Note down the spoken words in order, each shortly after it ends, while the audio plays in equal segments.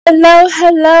Hello,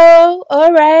 hello.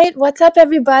 All right, what's up,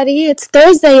 everybody? It's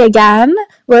Thursday again.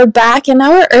 We're back an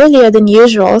hour earlier than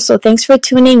usual, so thanks for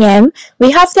tuning in.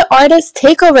 We have the artist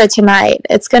takeover tonight.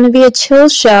 It's going to be a chill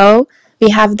show.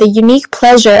 We have the unique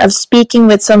pleasure of speaking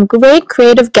with some great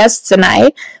creative guests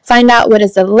tonight. Find out what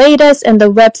is the latest in the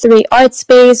Web3 art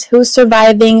space, who's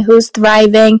surviving, who's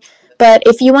thriving. But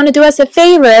if you want to do us a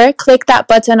favor, click that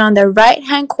button on the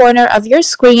right-hand corner of your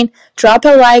screen, drop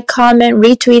a like, comment,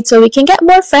 retweet so we can get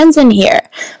more friends in here.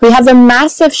 We have a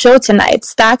massive show tonight,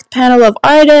 stacked panel of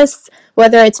artists,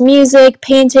 whether it's music,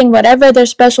 painting, whatever their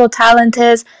special talent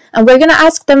is, and we're going to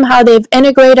ask them how they've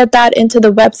integrated that into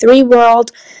the Web3 world,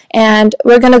 and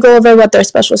we're going to go over what their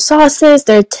special sauce is,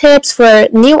 their tips for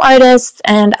new artists,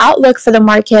 and outlook for the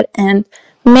market, and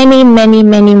many, many,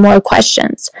 many more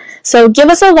questions. So give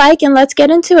us a like and let's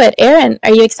get into it. Aaron,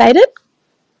 are you excited?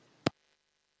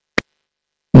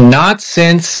 Not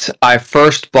since I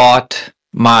first bought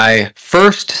my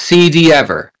first CD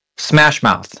ever, Smash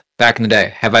Mouth, back in the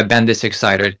day, have I been this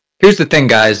excited. Here's the thing,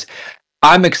 guys.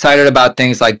 I'm excited about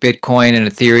things like Bitcoin and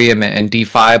Ethereum and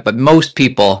DeFi, but most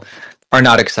people are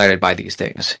not excited by these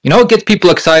things. You know what gets people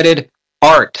excited?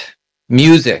 Art,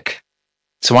 music.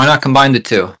 So why not combine the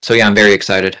two? So yeah, I'm very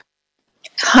excited.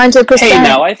 100%. Hey,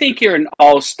 now, I think you're an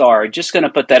all-star. Just going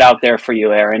to put that out there for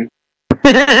you, Aaron.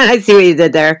 I see what you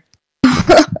did there.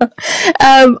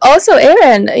 Also,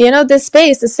 Aaron, you know, this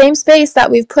space, the same space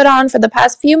that we've put on for the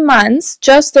past few months,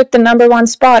 just took the #1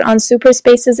 spot on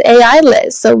Superspace's AI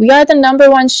list. So we are the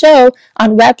 #1 show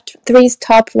on Web3's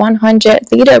top 100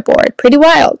 leaderboard. Pretty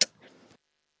wild.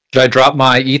 Should I drop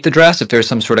my ETH address if there's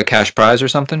some sort of cash prize or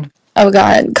something? Oh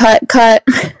God, cut.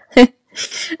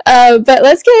 But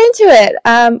let's get into it.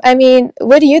 I mean,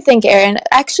 what do you think, Aaron?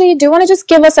 Actually, do you want to just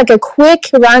give us like a quick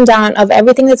rundown of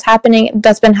everything that's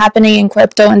been happening in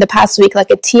crypto in the past week,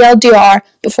 like a TLDR,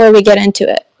 before we get into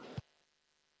it?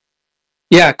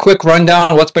 Yeah, quick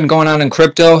rundown of what's been going on in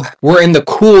crypto. We're in the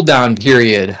cool down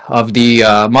period of the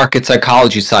market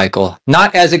psychology cycle.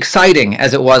 Not as exciting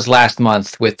as it was last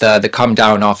month with the come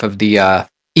down off of the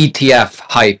ETF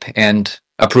hype and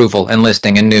approval and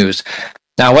listing and news.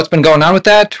 Now, what's been going on with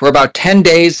that? We're about 10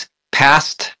 days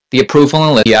past the approval,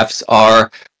 and ETFs are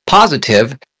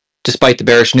positive, despite the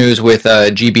bearish news with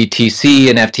GBTC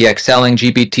and FTX selling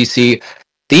GBTC.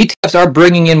 The ETFs are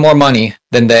bringing in more money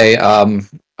than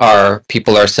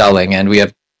people are selling, and we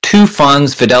have two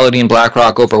funds, Fidelity and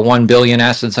BlackRock, over 1 billion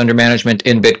assets under management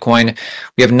in Bitcoin.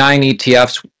 We have 9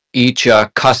 ETFs, each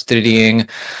custodying,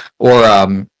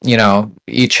 or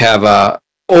each have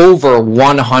over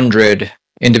 100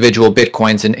 individual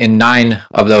Bitcoins in 9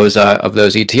 of those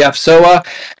ETFs. So,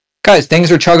 guys,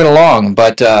 things are chugging along.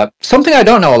 But something I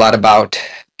don't know a lot about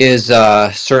is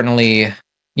certainly,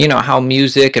 how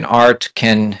music and art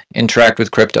can interact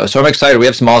with crypto. So I'm excited. We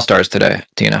have some all-stars today,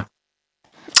 Tina.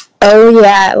 Oh,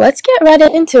 yeah. Let's get right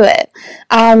into it.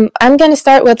 I'm going to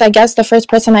start with, I guess, the first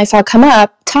person I saw come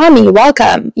up. Tommy,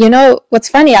 welcome. You know, what's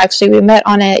funny, actually, we met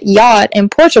on a yacht in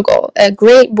Portugal, a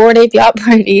great Bored Ape yacht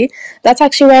party. That's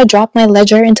actually where I dropped my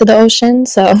ledger into the ocean,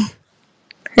 so...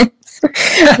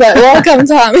 But welcome,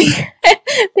 Tommy.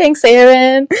 Thanks,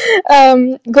 Aaron.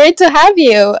 Great to have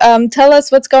you. Tell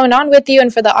us what's going on with you,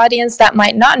 and for the audience that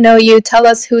might not know you, tell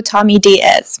us who Tommy D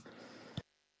is.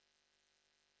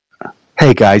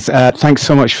 Hey guys, thanks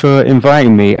so much for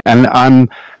inviting me. And I'm.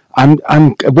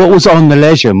 What was on the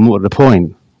ledger? What was the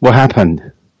point? What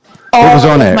happened? What was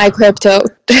on it? My crypto.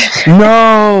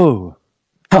 No.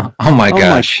 Oh my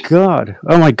gosh.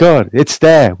 Oh my god. It's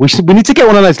there. We need to get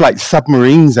one of those like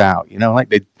submarines out. Like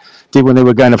they did when they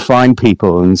were going to find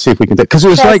people and see if we can. Because it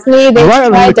was Trust me, they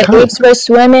tried. The apes were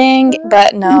swimming,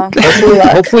 but no.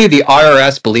 Hopefully, the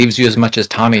IRS believes you as much as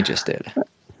Tommy just did.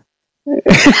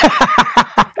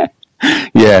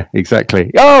 Yeah, exactly.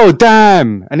 Oh,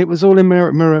 damn! And it was all in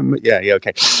mirror. Yeah,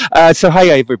 okay. So,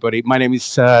 hey, everybody. My name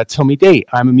is Tommy D.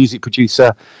 I'm a music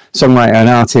producer, songwriter, and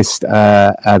artist.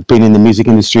 I've been in the music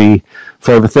industry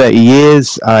for over 30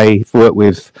 years. I've worked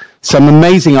with some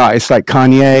amazing artists like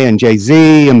Kanye and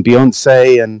Jay-Z and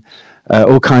Beyonce and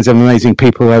all kinds of amazing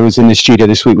people. I was in the studio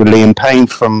this week with Liam Payne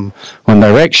from One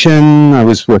Direction. I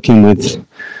was working with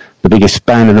the biggest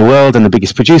band in the world and the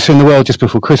biggest producer in the world just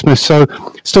before Christmas. So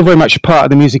still very much a part of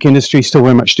the music industry, still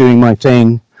very much doing my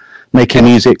thing, making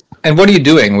music. And what are you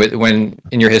doing when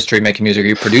in your history making music? Are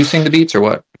you producing the beats or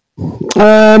what?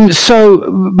 So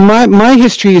my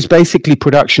history is basically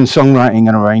production, songwriting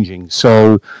and arranging.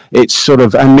 So it's sort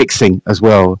of, and mixing as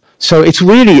well. So it's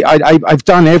really, I've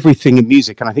done everything in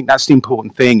music, and I think that's the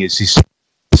important thing is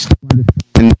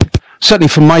certainly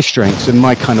from my strengths and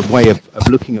my kind of way of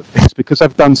looking at things, because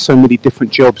I've done so many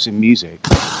different jobs in music.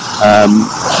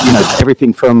 You know,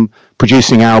 everything from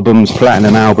producing albums,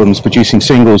 platinum albums, producing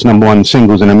singles, #1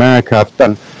 singles in America. I've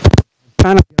done.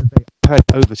 I've heard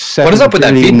over 7 What is up with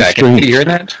that billion feedback? Can you streams. hear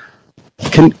that?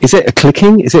 Is it a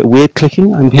clicking? Is it weird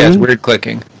clicking? I'm Yeah, hearing? it's weird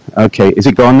clicking. Okay, is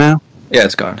it gone now? Yeah,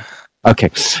 it's gone.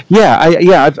 Okay,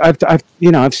 I've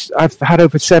had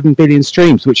over 7 billion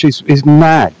streams, which is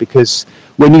mad, because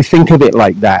when you think of it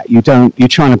like that, you're trying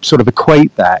to sort of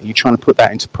equate that, you're trying to put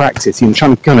that into practice, you're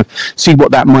trying to kind of see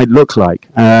what that might look like.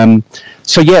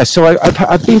 So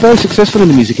I've been very successful in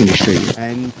the music industry,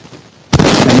 and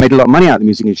made a lot of money out of the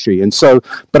music industry. And so,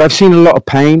 but I've seen a lot of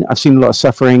pain, I've seen a lot of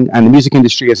suffering, and the music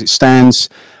industry as it stands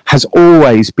has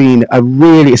always been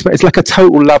it's like a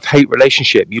total love-hate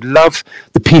relationship. You love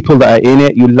the people that are in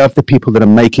it, you love the people that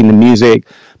are making the music,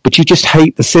 but you just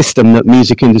hate the system that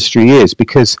music industry is,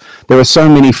 because there are so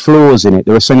many flaws in it,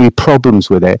 there are so many problems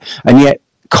with it, and yet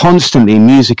constantly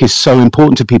music is so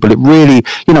important to people. It really,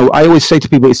 I always say to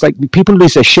people, it's like people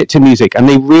lose their shit to music, and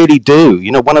they really do.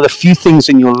 One of the few things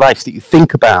in your life that you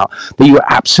think about, that you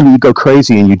absolutely go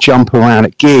crazy and you jump around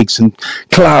at gigs and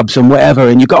clubs and whatever,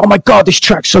 and you go, oh my God, this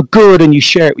track's so good, and you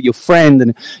share it with your friend,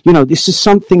 and this is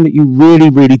something that you really,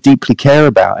 really deeply care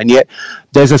about. And yet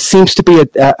seems to be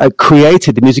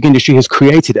the music industry has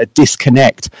created a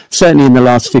disconnect, certainly in the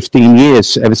last 15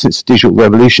 years, ever since the digital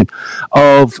revolution,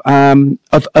 of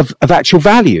actual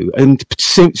value, and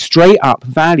straight up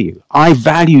value. I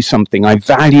value something. I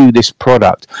value this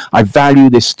product. I value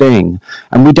this thing.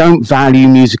 And we don't value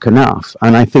music enough.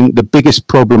 And I think the biggest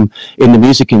problem in the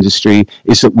music industry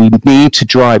is that we need to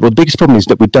the biggest problem is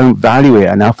that we don't value it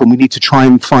enough, and we need to try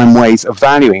and find ways of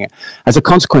valuing it. As a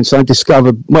consequence, I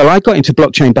got into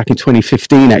blockchain back in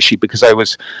 2015, actually, because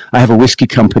I have a whiskey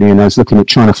company, and I was looking at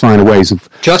trying to find ways of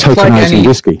tokenizing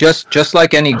whiskey. Just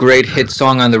like any great hit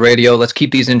song on the radio, let's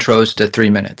keep these intros to 3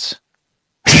 minutes.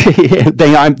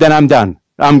 Then I'm done.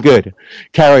 I'm good.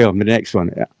 Carry on with the next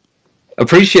one. Yeah.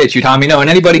 Appreciate you, Tommy. And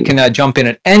anybody can jump in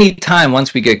at any time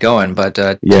once we get going. But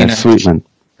Tina, sweet man.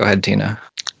 Go ahead, Tina.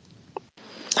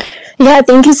 Yeah,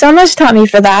 thank you so much, Tommy,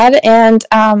 for that. And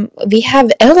we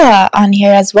have Illa on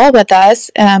here as well with us.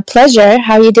 Pleasure.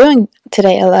 How are you doing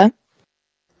today, Illa?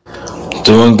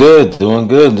 Doing good.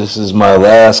 This is my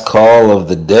last call of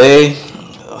the day,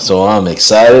 so I'm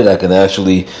excited. I can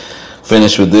actually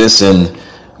finish with this and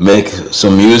make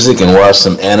some music and watch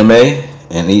some anime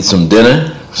and eat some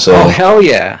dinner. So, oh, hell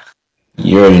yeah.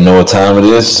 You already know what time it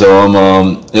is. So I'm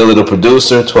Illa the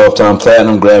producer, 12-time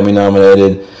platinum, Grammy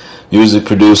nominated music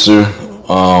producer,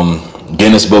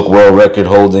 Guinness Book World Record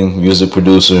holding music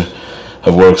producer.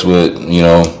 Have worked with,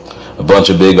 a bunch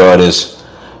of big artists.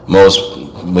 Most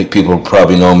people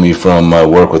probably know me from my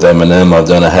work with Eminem. I've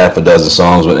done a half a dozen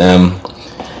songs with M.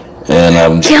 And I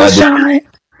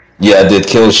did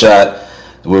Kill Shot,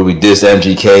 where we dissed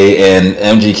MGK, and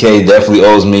MGK definitely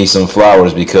owes me some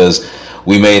flowers, because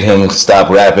we made him stop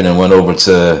rapping and went over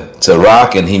to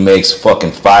rock, and he makes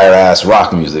fucking fire-ass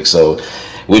rock music, so,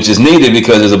 which is needed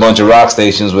because there's a bunch of rock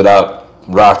stations without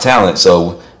rock talent,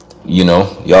 so,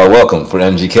 y'all welcome for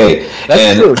MGK.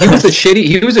 That's true.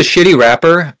 He was a shitty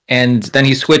rapper, and then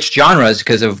he switched genres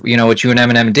because of, what you and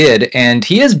Eminem did, and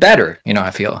he is better, I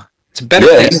feel. It's better.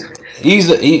 Yeah, he's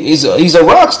a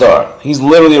rock star. He's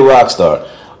literally a rock star.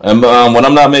 And when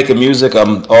I'm not making music,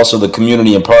 I'm also the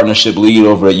community and partnership lead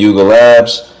over at Yuga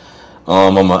Labs.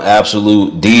 I'm an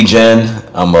absolute degen.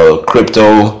 I'm a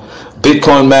crypto,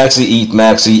 Bitcoin maxi, ETH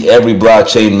maxi, every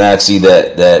blockchain maxi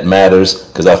that matters,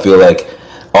 because I feel like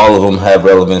all of them have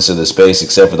relevance to the space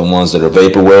except for the ones that are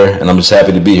vaporware. And I'm just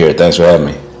happy to be here. Thanks for having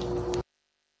me.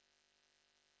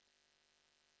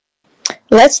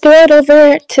 Let's throw it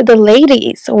over to the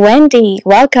ladies. Wendy,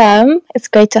 welcome. It's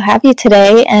great to have you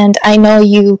today. And I know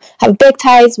you have big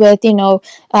ties with,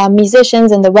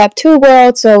 musicians in the Web2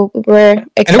 world. So we're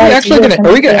excited. And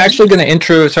are we actually going to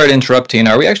intro? Sorry to interrupt, Tina.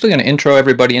 Are we actually going to intro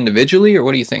everybody individually, or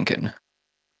what are you thinking?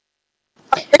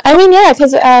 I mean, yeah,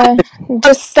 because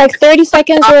just like 30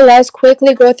 seconds or less,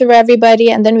 quickly go through everybody,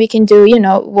 and then we can do,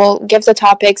 we'll give the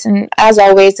topics. And as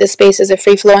always, this space is a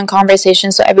free-flowing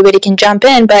conversation, so everybody can jump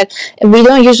in. But we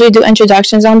don't usually do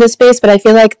introductions on this space, but I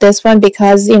feel like this one,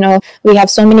 because, we have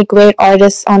so many great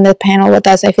artists on the panel with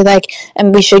us, I feel like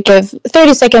we should give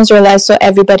 30 seconds or less so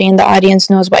everybody in the audience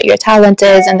knows what your talent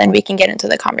is, and then we can get into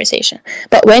the conversation.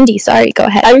 But Wendy, sorry, go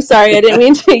ahead. I'm sorry, I didn't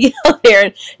mean to yell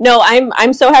here. No,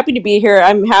 I'm so happy to be here.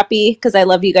 I'm happy because I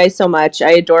love you guys so much.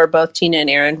 I adore both Tina and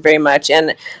Aaron very much,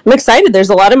 and I'm excited.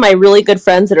 There's a lot of my really good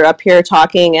friends that are up here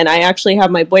talking, and I actually have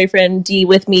my boyfriend D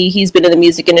with me. He's been in the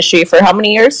music industry for how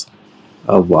many years?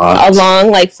 A lot. A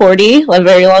long, like 40, a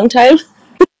very long time.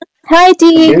 Hi,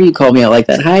 Dee. Here you call me out like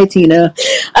that. Hi, Tina.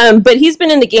 But he's been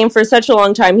in the game for such a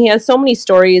long time. He has so many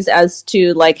stories as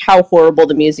to like how horrible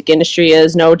the music industry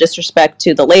is. No disrespect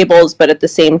to the labels, but at the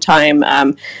same time,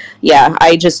 I've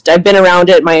been around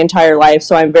it my entire life,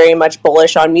 so I'm very much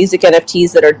bullish on music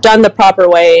NFTs that are done the proper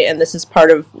way, and this is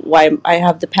part of why I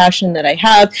have the passion that I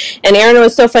have. And Aaron, it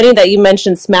was so funny that you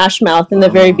mentioned Smash Mouth in the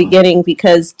very beginning,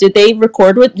 because did they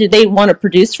want to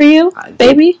produce for you,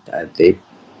 baby?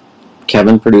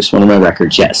 Kevin produced one of my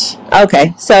records, yes.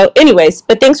 Okay, so anyways,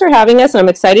 but thanks for having us, and I'm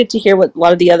excited to hear what a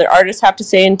lot of the other artists have to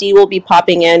say, and Dee will be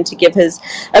popping in to give his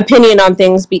opinion on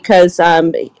things, because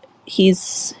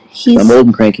he's I'm old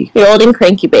and cranky. You're old and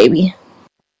cranky, baby.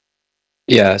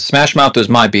 Yeah, Smash Mouth was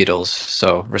my Beatles,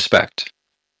 so respect.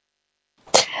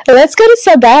 Let's go to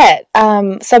Sabet.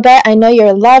 Sabet, I know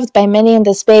you're loved by many in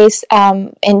the space,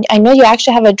 and I know you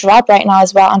actually have a drop right now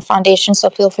as well on Foundation, so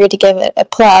feel free to give it a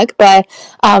plug. But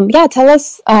tell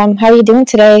us how are you doing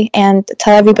today, and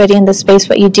tell everybody in the space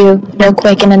what you do real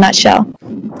quick in a nutshell.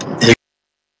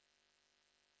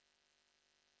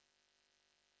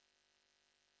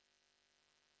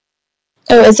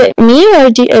 Oh, is it me or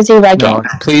is he Reggie? No,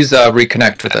 please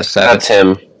reconnect with us. That's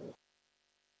him.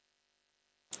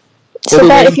 So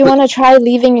that if you want to try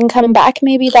leaving and coming back,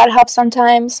 maybe that helps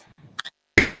sometimes.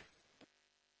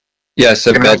 Yes,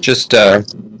 just try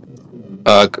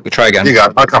again. You got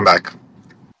it. I'll come back.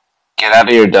 Get out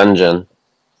of your dungeon.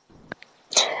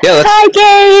 Yeah, Hi,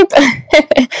 Gabe.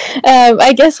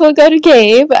 I guess we'll go to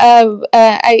Gabe.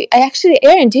 I actually,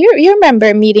 Aaron, do you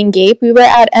remember meeting Gabe? We were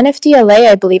at NFT LA,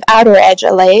 I believe, Outer Edge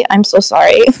LA. I'm so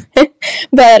sorry,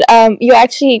 but you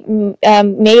actually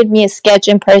made me a sketch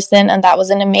in person, and that was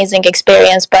an amazing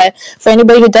experience. But for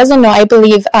anybody who doesn't know, I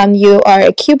believe you are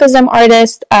a Cubism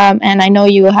artist, and I know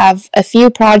you have a few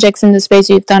projects in the space.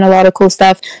 You've done a lot of cool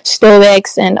stuff,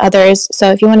 Stoics and others.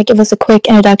 So if you want to give us a quick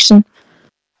introduction.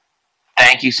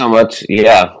 Thank you so much.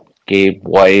 Yeah, Gabe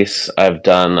Weiss. I've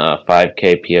done a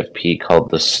 5K PFP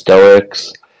called the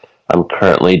Stoics. I'm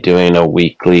currently doing a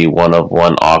weekly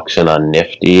one-of-one auction on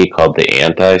Nifty called the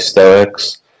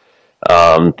Anti-Stoics.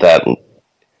 That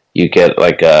you get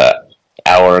like a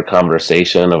hour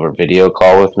conversation over video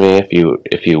call with me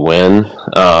if you win.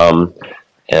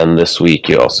 And this week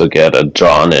you also get a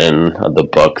drawn-in of the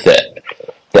book The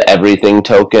Everything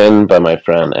Token by my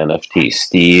friend NFT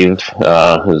Steve,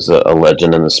 who's a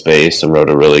legend in the space and wrote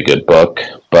a really good book.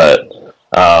 But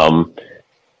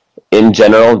in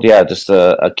general, yeah, just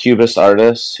a Cubist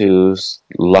artist who's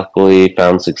luckily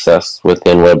found success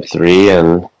within Web3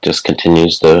 and just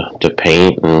continues to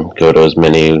paint and go to as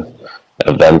many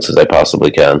events as I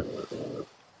possibly can.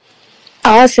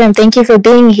 Awesome. Thank you for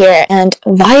being here. And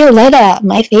Violetta,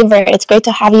 my favorite. It's great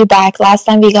to have you back. Last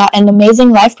time we got an amazing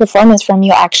live performance from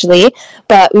you, actually,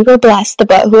 but we were blessed.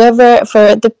 But whoever,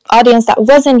 for the audience that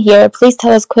wasn't here, please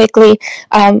tell us quickly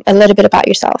a little bit about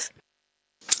yourself.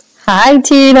 Hi,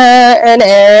 Tina and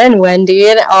Aaron, Wendy,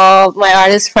 and all my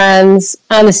artist friends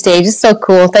on the stage. It's so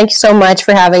cool. Thank you so much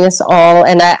for having us all.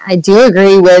 And I do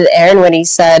agree with Aaron when he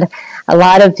said a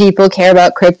lot of people care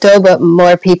about crypto, but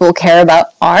more people care about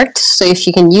art. So if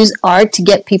you can use art to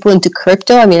get people into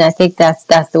crypto, I mean, I think that's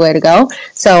the way to go.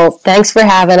 So thanks for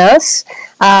having us.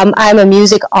 I'm a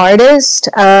music artist.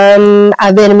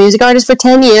 I've been a music artist for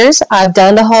 10 years. I've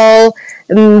done the whole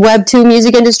Web2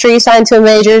 music industry, signed to a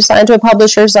major, signed to a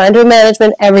publisher, signed to a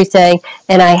management, everything.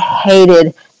 And I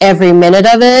hated every minute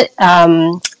of it.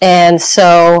 And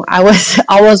so I was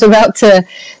almost about to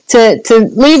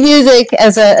leave music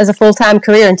as a full-time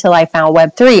career until I found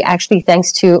Web3, actually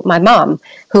thanks to my mom,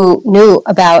 who knew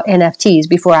about NFTs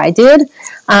before I did.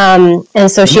 And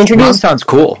so she introduced... Mom sounds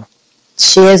cool.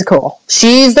 She is cool.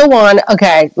 She's the one,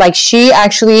 okay, like she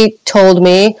actually told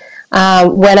me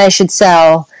when I should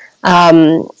sell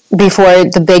before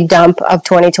the big dump of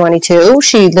 2022.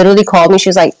 She literally called me. She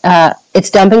was like, it's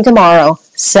dumping tomorrow.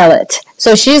 Sell it.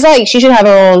 So she's like, she should have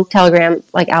her own Telegram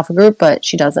like alpha group, but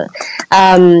she doesn't.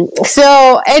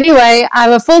 So anyway,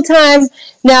 I'm a full-time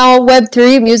now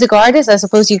Web3 music artist, I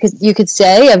suppose you could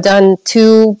say. I've done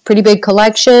 2 pretty big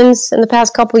collections in the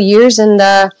past couple of years, and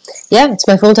yeah, it's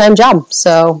my full-time job.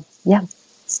 So yeah,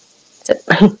 that's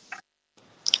it.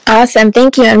 Awesome,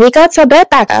 thank you. And we got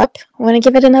Sabet back up. Want to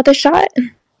give it another shot?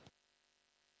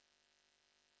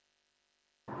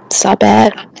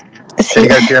 Sabet. Can you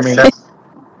guys hear me now?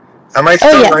 Am I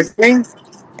still writing?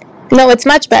 No, it's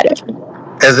much better.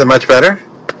 Is it much better?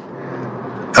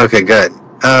 Okay, good.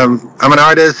 I'm an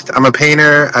artist. I'm a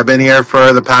painter. I've been here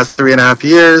for the past 3.5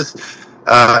 years,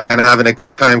 and having a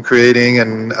time creating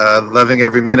and loving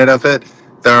every minute of it.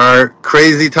 there are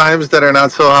crazy times that are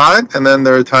not so hot, and then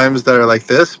there are times that are like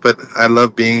this. But I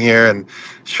love being here and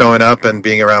showing up and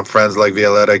being around friends like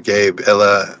Violetta, Gabe,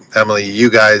 Illa, Emily. You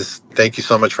guys, thank you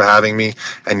so much for having me.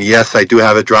 And yes, I do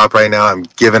have a drop right now. I'm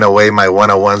giving away my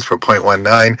 101s for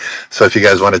 0.19. So if you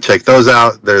guys want to check those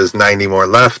out, there's 90 more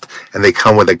left, and they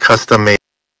come with a custom made.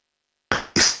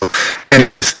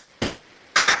 And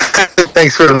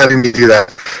thanks for letting me do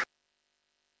that.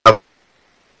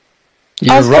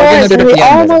 You're Of rubbing course, it at we the end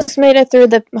there. almost made it through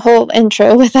the whole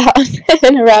intro without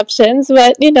interruptions,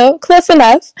 but close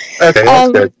enough. Okay,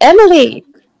 that's good. Emily.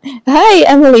 Hi,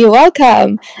 Emily.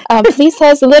 Welcome. Please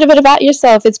tell us a little bit about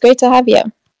yourself. It's great to have you.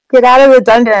 Get out of the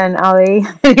dungeon, Ollie.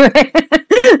 Anyway,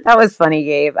 that was funny,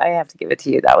 Gabe. I have to give it to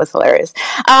you. That was hilarious.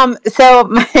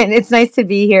 It's nice to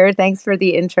be here. Thanks for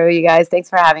the intro, you guys. Thanks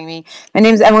for having me. My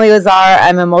name is Emily Lazar.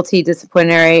 I'm a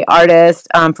multidisciplinary artist,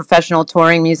 professional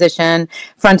touring musician,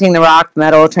 fronting the rock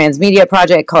metal transmedia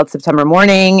project called September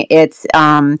Morning. It's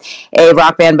a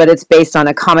rock band, but it's based on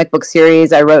a comic book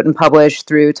series I wrote and published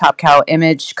through Top Cow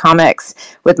Image Comics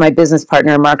with my business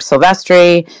partner, Mark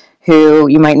Silvestri, who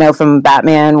you might know from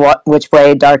Batman,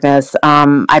 Witchblade, Darkness.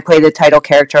 I play the title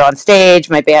character on stage.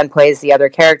 My band plays the other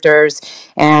characters.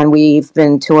 And we've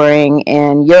been touring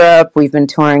in Europe. We've been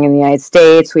touring in the United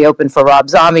States. We opened for Rob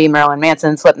Zombie, Marilyn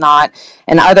Manson, Slipknot,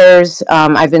 and others.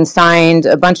 I've been signed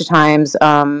a bunch of times,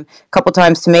 a couple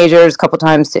times to majors, a couple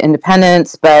times to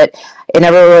independents, but it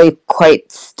never really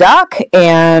quite stuck,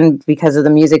 and because of the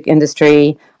music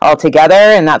industry altogether.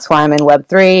 And that's why I'm in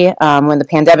Web3. When the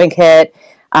pandemic hit,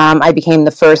 I became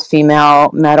the first female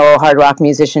metal hard rock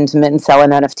musician to mint and sell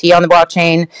an NFT on the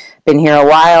blockchain. Been here a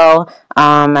while.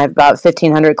 I have about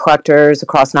 1,500 collectors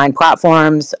across 9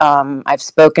 platforms. I've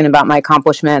spoken about my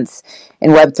accomplishments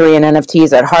in Web3 and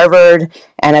NFTs at Harvard,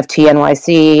 NFT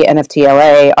NYC, NFT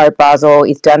LA, Art Basel,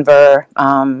 East Denver.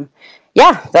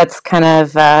 Yeah, that's kind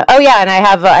of. And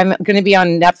I'm going to be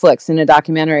on Netflix in a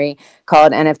documentary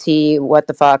called NFT What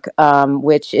the Fuck,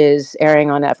 which is airing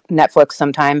on Netflix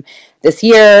sometime this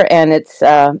year, and it's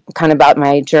kind of about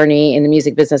my journey in the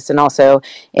music business and also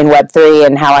in Web3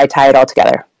 and how I tie it all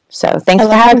together. So thanks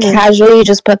for having me. Casually you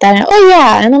just put that in. Oh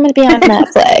yeah, and I'm going to be on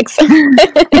Netflix.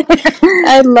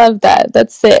 I love that.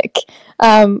 That's sick.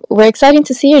 We're excited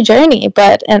to see your journey,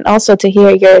 and also to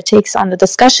hear your takes on the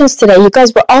discussions today. You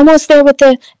guys were almost there with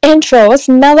the intro. It's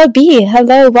Mela B.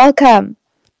 Hello, welcome.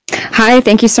 Hi,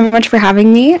 thank you so much for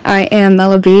having me. I am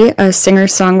Mela B, a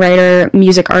singer-songwriter,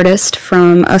 music artist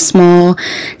from a small,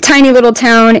 tiny little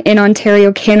town in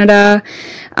Ontario, Canada.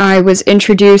 I was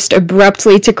introduced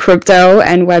abruptly to crypto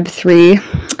and Web3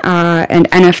 and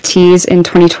NFTs in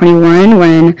 2021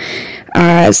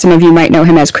 when some of you might know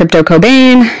him as Crypto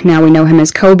Cobain. Now we know him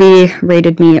as Kobe,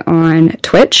 rated me on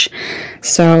Twitch.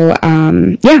 So,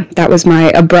 that was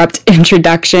my abrupt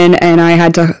introduction, and I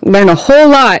had to learn a whole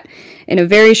lot in a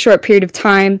very short period of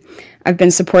time. I've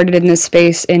been supported in this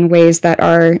space in ways that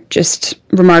are just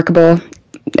remarkable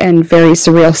and very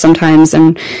surreal sometimes,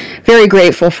 and very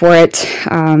grateful for it.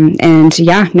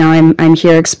 Now I'm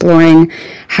here exploring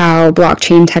how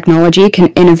blockchain technology can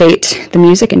innovate the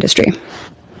music industry.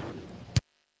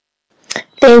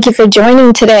 Thank you for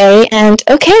joining today. And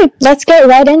okay, let's get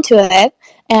right into it.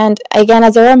 And again,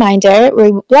 as a reminder,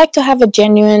 we like to have a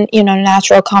genuine,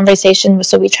 natural conversation.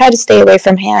 So we try to stay away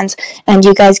from hands, and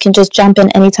you guys can just jump in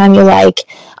anytime you like.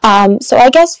 So I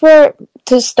guess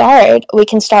to start, we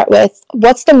can start with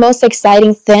what's the most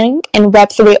exciting thing in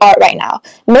Web3 art right now?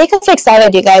 Make us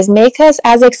excited, you guys. Make us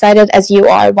as excited as you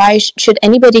are. Why should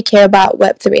anybody care about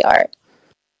Web3 art?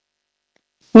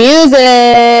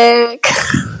 Music!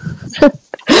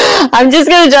 I'm just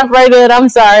going to jump right in. I'm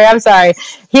sorry.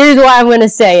 Here's why I'm going to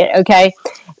say it, okay?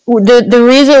 The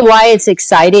reason why it's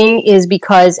exciting is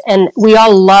because, and we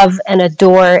all love and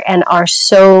adore and are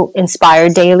so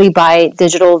inspired daily by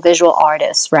digital visual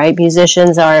artists, right?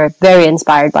 Musicians are very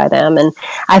inspired by them. And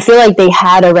I feel like they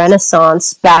had a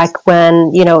renaissance back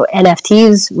when,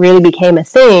 NFTs really became a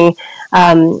thing.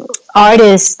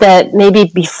 Artists that maybe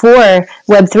before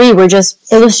Web3 were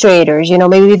just illustrators,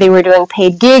 maybe they were doing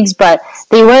paid gigs, but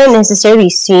they weren't necessarily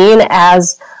seen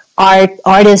as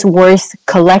artists worth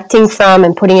collecting from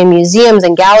and putting in museums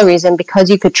and galleries. And because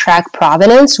you could track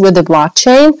provenance with the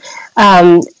blockchain,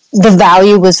 the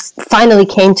value finally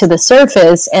came to the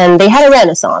surface, and they had a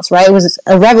renaissance, right? It was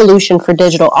a revolution for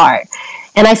digital art.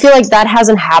 And I feel like that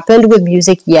hasn't happened with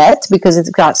music yet because it's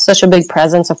got such a big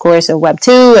presence, of course, in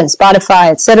Web2 and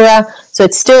Spotify, etc. So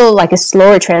it's still like a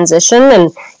slower transition.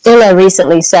 And Illa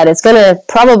recently said it's going to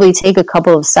probably take a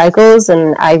couple of cycles,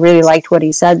 and I really liked what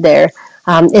he said there.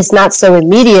 It's not so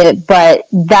immediate, but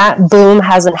that boom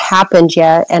hasn't happened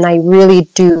yet, and I really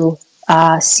do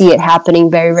see it happening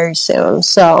very, very soon.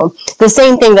 So the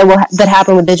same thing that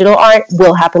happened with digital art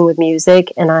will happen with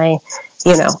music, and I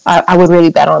would really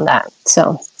bet on that.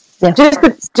 So yeah.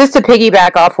 Just to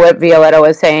piggyback off what Violetta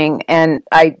was saying, and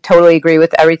I totally agree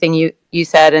with everything you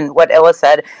said and what Illa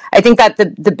said. I think that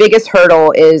the biggest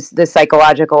hurdle is the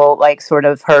psychological sort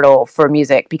of hurdle for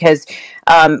music, because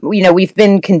we've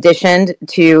been conditioned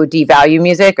to devalue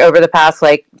music over the past,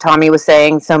 like Tommy was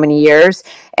saying, so many years.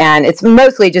 And it's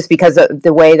mostly just because of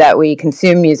the way that we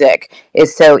consume music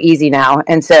is so easy now.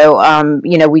 And so,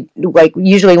 we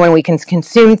usually when we can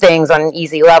consume things on an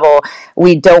easy level,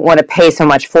 we don't want to pay so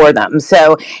much for them.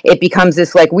 So it becomes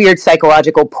this weird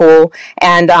psychological pull.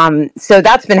 And so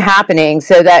that's been happening,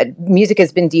 so that music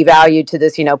has been devalued to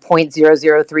this,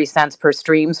 0.003 cents per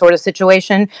stream sort of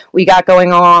situation we got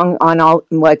going on all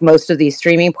most of these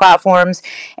streaming platforms.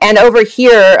 And over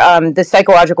here, the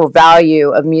psychological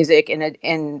value of music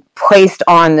in placed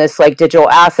on this digital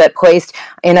asset, placed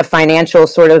in a financial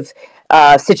sort of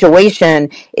situation,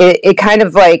 it kind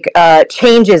of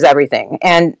changes everything,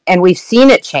 and we've seen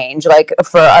it change.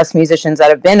 For us musicians that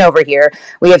have been over here,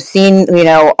 we have seen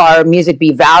our music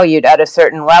be valued at a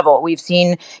certain level. We've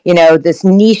seen this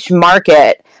niche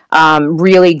market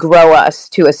really grow us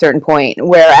to a certain point,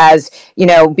 whereas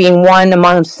being one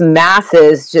amongst the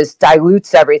masses just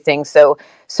dilutes everything so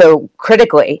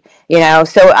critically.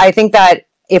 So I think that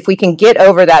if we can get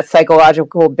over that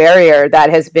psychological barrier that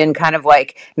has been kind of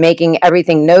making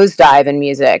everything nosedive in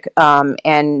music,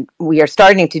 and we are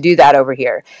starting to do that over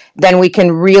here, then we can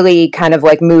really kind of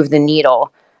move the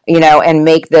needle, and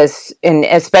make this, and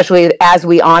especially as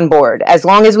we onboard, as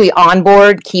long as we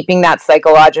onboard, keeping that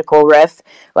psychological riff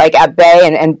at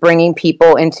bay, and bringing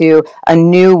people into a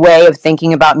new way of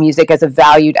thinking about music as a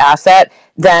valued asset,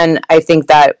 then I think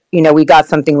that, we got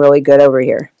something really good over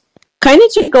here. Kind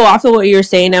of to go off of what you're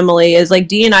saying, Emily, is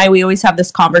D and I, we always have this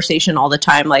conversation all the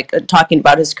time, talking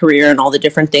about his career and all the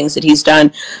different things that he's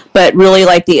done, but really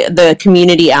the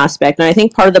community aspect. And I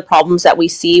think part of the problems that we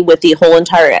see with the whole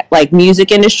entire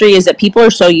music industry is that people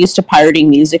are so used to pirating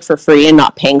music for free and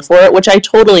not paying for it, which I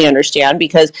totally understand,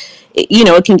 because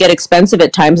it can get expensive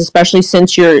at times, especially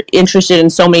since you're interested in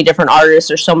so many different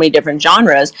artists or so many different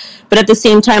genres. But at the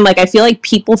same time, I feel like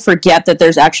people forget that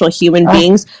there's actual human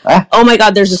beings. Oh my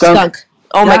God, there's a skunk.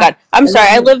 Oh my God. I'm sorry.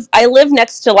 I live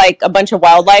next to a bunch of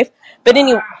wildlife. But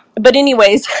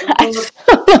anyways,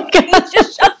 oh my God,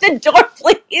 just shut the door,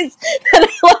 please. And I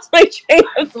lost my train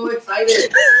of thought. I'm so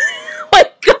excited. Oh my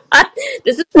God.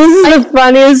 This is the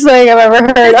funniest thing I've ever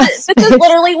heard.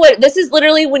 This is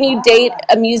literally when you date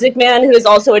a music man who is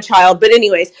also a child. But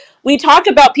anyways, we talk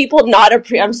about people not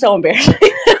I'm so embarrassed.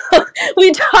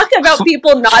 We talk about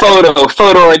people not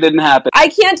photo. It didn't happen. I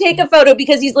can't take a photo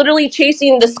because he's literally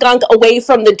chasing the skunk away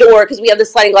from the door because we have the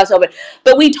sliding glass open.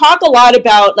 But we talk a lot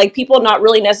about people not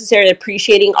really necessarily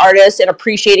appreciating artists and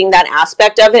appreciating that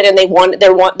aspect of it, and they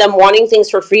want them wanting things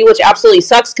for free, which absolutely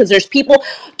sucks because there's people.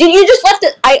 Did you just left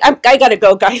it? I gotta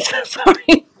go, guys.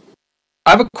 Sorry.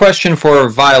 I have a question for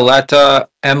Violetta,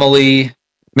 Emily.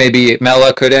 Maybe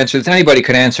Mela could answer. Anybody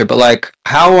could answer. But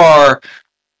how are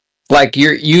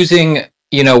you're using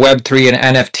Web3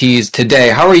 and NFTs today?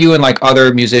 How are you and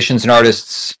other musicians and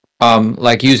artists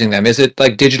using them? Is it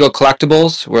digital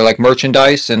collectibles where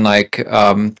merchandise and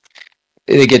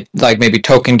they get maybe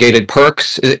token gated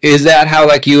perks? Is that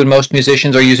how you and most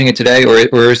musicians are using it today, or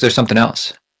is there something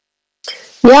else?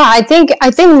 Yeah, I think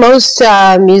most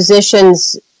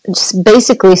musicians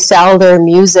basically sell their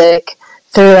music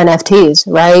through NFTs,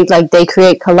 right? They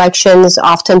create collections,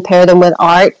 often pair them with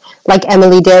art, like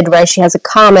Emily did, right? She has a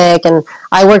comic, and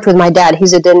I worked with my dad.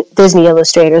 He's a Disney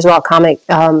illustrator as well, comic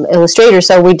illustrator.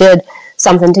 So we did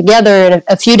something together and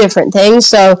a few different things.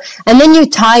 So, and then you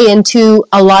tie into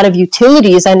a lot of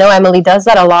utilities. I know Emily does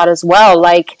that a lot as well.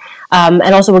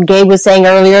 And also what Gabe was saying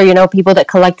earlier, people that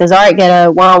collect his art get a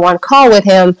one-on-one call with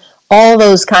him. All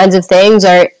those kinds of things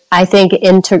are, I think,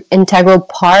 integral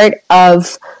part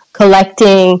of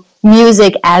collecting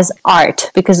music as art,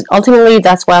 because ultimately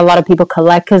that's why a lot of people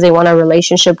collect, because they want a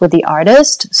relationship with the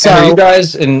artist. So and are you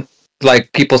guys in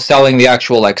people selling the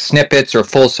actual snippets or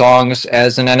full songs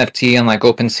as an NFT on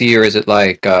OpenSea, or is it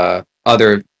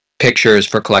other pictures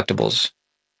for collectibles?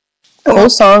 Full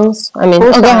songs. I mean, go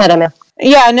ahead, Emil.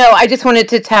 Yeah, no, I just wanted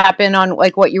to tap in on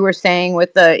like what you were saying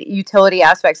with the utility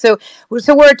aspect. So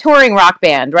we're a touring rock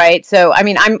band, right? So I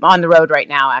mean, I'm on the road right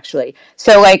now actually.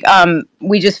 So like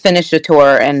we just finished a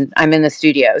tour and I'm in the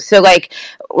studio. So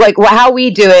how we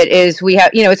do it is we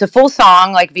have, it's a full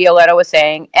song like Violetta was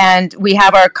saying, and we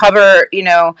have our cover,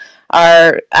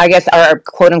 our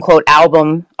quote unquote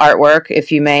album artwork,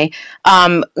 if you may,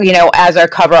 as our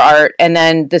cover art, and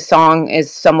then the song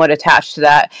is somewhat attached to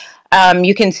that.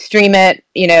 You can stream it,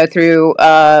 through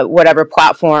whatever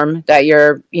platform that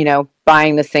you're,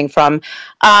 buying this thing from.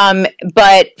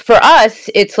 But for us,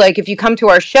 it's like if you come to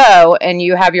our show and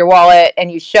you have your wallet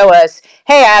and you show us,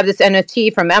 hey, I have this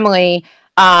NFT from Emily,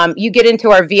 you get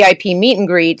into our VIP meet and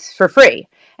greets for free.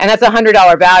 And that's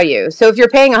 $100 value. So if you're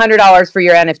paying $100 for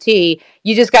your NFT,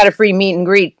 you just got a free meet and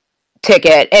greet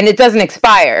ticket, and it doesn't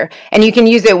expire, and you can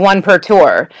use it one per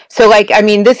tour. So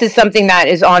this is something that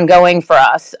is ongoing for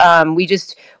us. We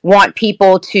just want we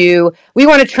want to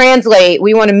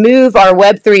move our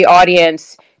Web3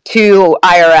 audience to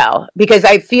IRL, because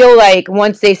I feel like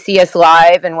once they see us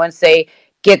live and once they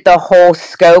get the whole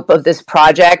scope of this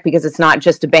project, because it's not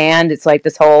just a band, it's like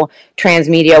this whole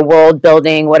transmedia world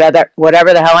building,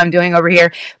 whatever the hell I'm doing over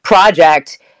here,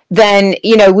 project, then,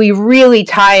 we really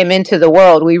tie them into the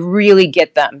world. We really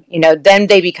get them, then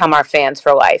they become our fans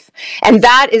for life. And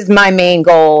that is my main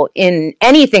goal in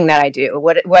anything that I do,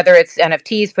 whether it's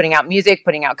NFTs, putting out music,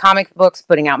 putting out comic books,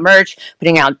 putting out merch,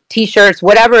 putting out t-shirts,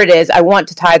 whatever it is, I want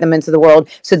to tie them into the world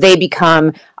so they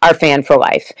become our fan for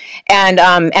life. And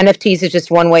NFTs is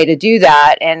just one way to do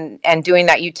that, and doing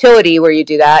that utility where you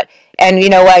do that. And,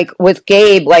 like with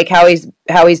Gabe, like how he's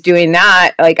doing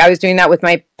that, like I was doing that with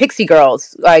my Pixie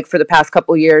Girls, like for the past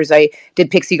couple of years. I did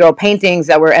Pixie Girl paintings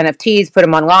that were NFTs, put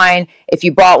them online. If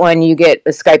you bought one, you get a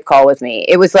Skype call with me.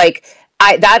 It was like,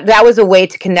 that was a way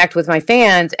to connect with my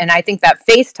fans. And I think that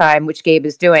FaceTime, which Gabe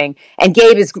is doing, and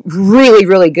Gabe is really,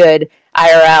 really good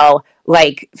IRL,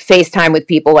 like FaceTime with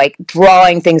people, like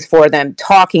drawing things for them,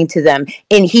 talking to them,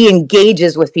 and he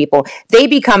engages with people. They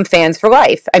become fans for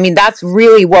life. I mean, that's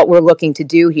really what we're looking to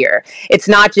do here. It's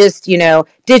not just,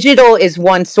 digital is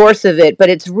one source of it, but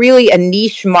it's really a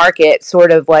niche market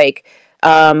sort of like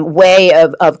way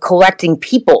of collecting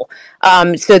people,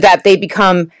 so that they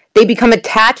become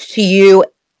attached to you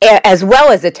as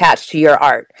well as attached to your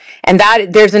art. And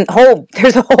that there's a whole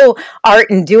art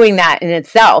in doing that in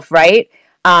itself, right?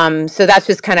 So that's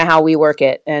just kind of how we work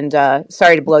it. And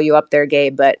sorry to blow you up there,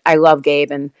 Gabe, but I love Gabe,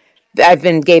 and I've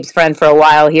been Gabe's friend for a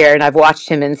while here, and I've watched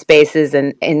him in spaces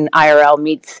and in IRL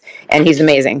meets, and he's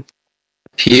amazing.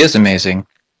 He is amazing.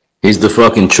 He's the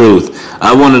fucking truth.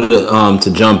 I wanted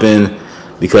to jump in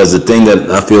because the thing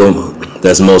that I feel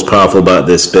that's most powerful about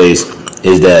this space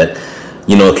is that,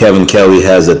 Kevin Kelly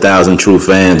has 1,000 true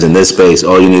fans. In this space,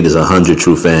 all you need is 100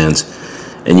 true fans,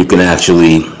 and you can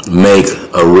actually make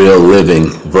a real living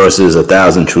versus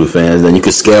 1,000 true fans. Then you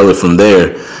can scale it from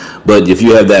there. But if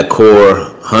you have that core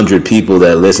 100 people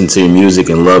that listen to your music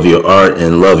and love your art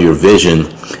and love your vision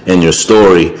and your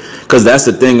story, because that's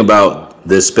the thing about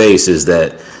this space is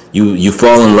that you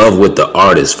fall in love with the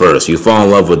artist first. You fall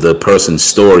in love with the person's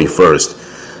story first.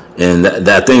 And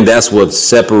that's what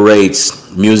separates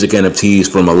music NFTs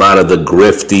from a lot of the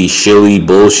grifty, shilly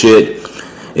bullshit,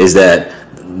 is that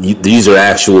these are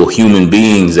actual human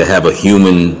beings that have a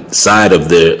human side of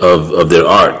their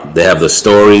art. They have the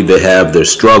story, they have their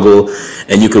struggle,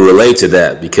 and you can relate to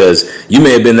that because you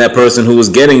may have been that person who was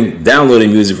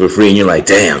downloading music for free, and you're like,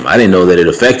 damn, I didn't know that it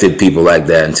affected people like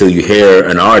that, until you hear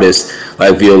an artist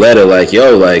like Violetta, like,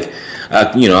 yo, like,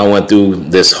 I went through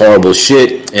this horrible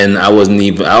shit, and I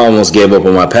almost gave up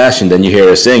on my passion. Then you hear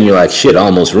her sing, you're like, shit, I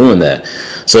almost ruined that.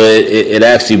 So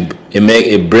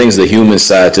it brings the human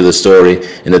side to the story.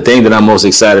 And the thing that I'm most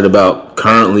excited about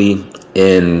currently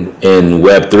in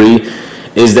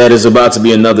Web3 is that it's about to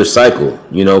be another cycle.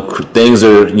 Things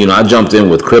are, I jumped in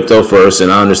with crypto first,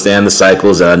 and I understand the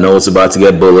cycles, and I know it's about to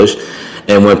get bullish.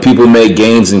 And when people make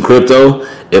gains in crypto,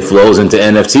 it flows into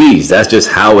NFTs. That's just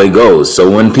how it goes.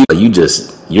 So when people,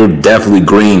 you're definitely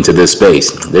green to this space.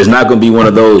 There's not going to be one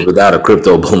of those without a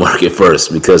crypto bull market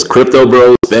first, because crypto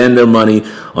bros spend their money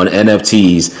on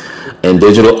NFTs and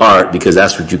digital art because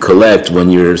that's what you collect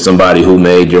when you're somebody who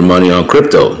made your money on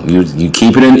crypto. You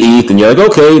keep it in ETH, and you're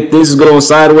like, okay, this is going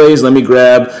sideways. Let me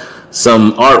grab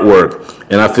some artwork.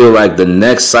 And I feel like the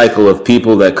next cycle of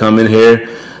people that come in here,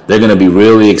 they're going to be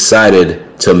really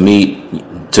excited to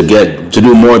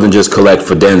do more than just collect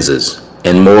fidenzas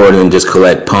and more than just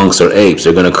collect punks or apes.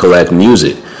 They're going to collect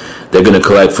music. they're going to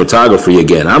collect photography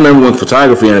again. I remember when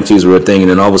photography NFTs were a thing, and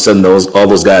then all of a sudden all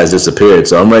those guys disappeared.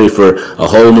 So I'm ready for a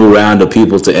whole new round of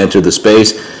people to enter the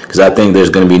space, because I think there's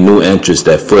going to be new entrants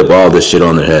that flip all this shit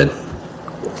on their head.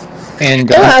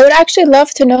 And I would actually love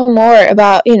to know more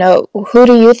about, who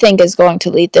do you think is going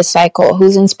to lead this cycle?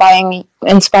 Who's inspiring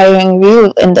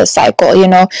you in this cycle,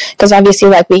 because obviously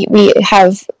like we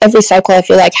have every cycle, I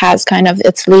feel like, has kind of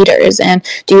its leaders. And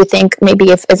do you think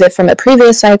maybe is it from a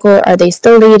previous cycle? Are they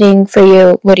still leading for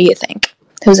you? What do you think?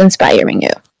 Who's inspiring you?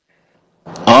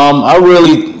 I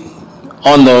really,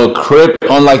 on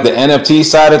like the NFT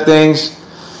side of things,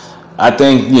 I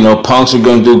think, punks are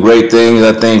going to do great things.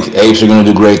 I think apes are going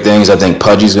to do great things. I think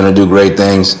Pudgy's going to do great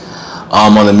things.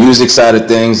 On the music side of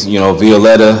things,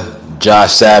 Violetta,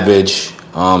 Josh Savage,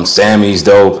 Sammy's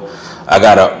dope. I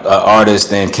got an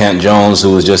artist named Kent Jones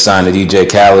who was just signed to DJ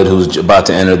Khaled, who's about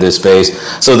to enter this space.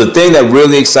 So the thing that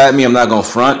really excites me, I'm not going to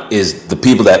front, is the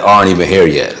people that aren't even here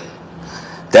yet.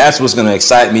 That's what's going to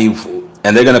excite me.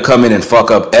 And they're going to come in and fuck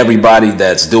up everybody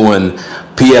that's doing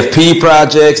PFP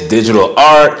projects, digital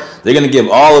art. They're going to give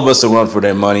all of us a run for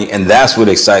their money, and that's what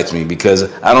excites me, because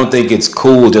I don't think it's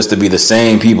cool just to be the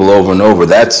same people over and over.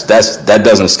 That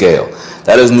doesn't scale.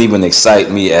 That doesn't even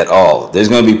excite me at all. There's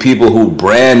going to be people who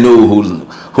brand new,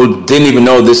 who didn't even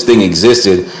know this thing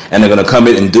existed, and they're going to come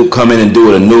in and do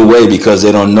it a new way because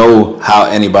they don't know how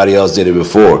anybody else did it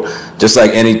before. Just like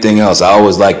anything else, I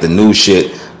always like the new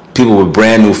shit. People with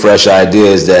brand new, fresh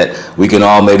ideas that we can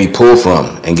all maybe pull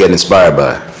from and get inspired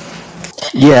by.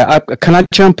 Yeah, can I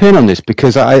jump in on this?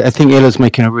 Because I think Ila's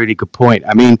making a really good point.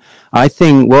 I mean, I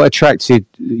think what attracted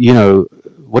me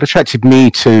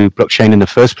to blockchain in the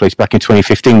first place back in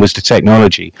 2015 was the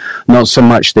technology, not so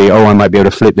much I might be able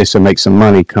to flip this and make some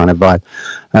money kind of vibe.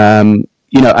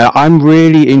 I'm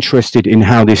really interested in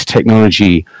how this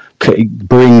technology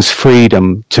brings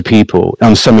freedom to people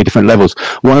on so many different levels.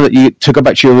 To go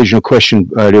back to your original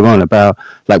question earlier on about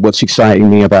like what's exciting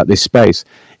me about this space,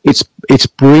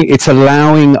 it's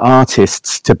allowing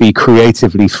artists to be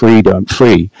creatively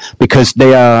free because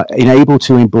they are enabled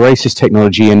to embrace this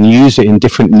technology and use it in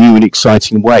different new and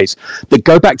exciting ways that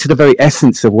go back to the very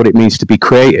essence of what it means to be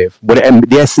creative,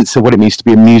 the essence of what it means to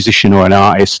be a musician or an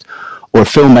artist or a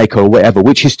filmmaker or whatever,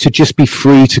 which is to just be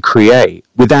free to create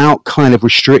without kind of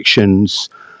restrictions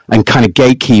and kind of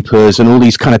gatekeepers and all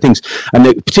these kind of things. And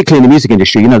particularly in the music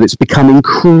industry, it's become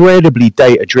incredibly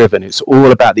data driven. It's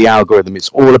all about the algorithm. It's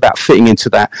all about fitting into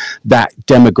that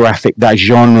demographic, that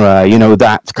genre,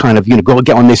 that kind of, got to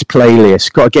get on this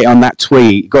playlist, got to get on that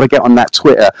tweet, got to get on that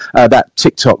Twitter, that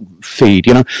TikTok feed,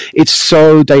 It's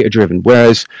so data driven.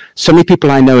 Whereas so many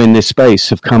people I know in this space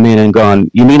have come in and gone,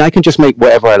 you mean I can just make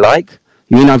whatever I like?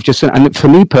 And for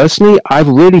me personally, I've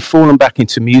really fallen back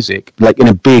into music, like in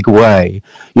a big way.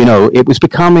 It was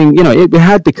becoming, it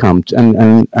had become,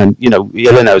 and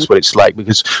Ella knows what it's like,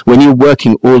 because when you're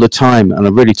working all the time on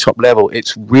a really top level,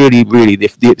 it's really, really,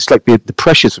 it's like the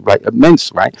pressure's right,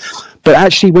 immense, right? But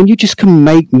actually, when you just can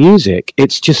make music,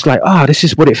 it's just like, this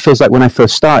is what it feels like when I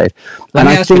first started. Let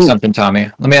me ask you something, Tommy.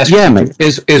 Let me ask you something.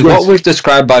 Is what was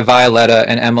described by Violetta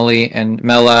and Emily and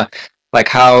Mela, like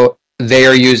how they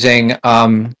are using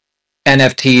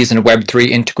NFTs and Web3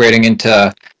 integrating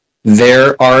into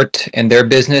their art and their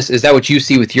business? Is that what you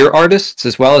see with your artists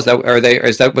as well? Is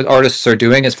that what artists are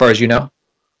doing as far as you know?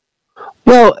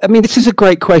 Well, I mean, this is a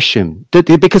great question,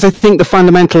 because I think the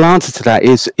fundamental answer to that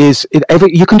is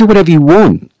you can do whatever you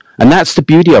want. And that's the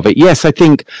beauty of it. Yes, I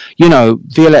think,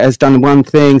 Violetta has done one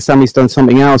thing, Sammy's done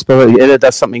something else, but Ella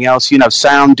does something else,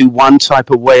 Sound do one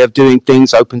type of way of doing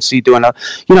things, OpenSea do another.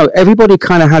 Everybody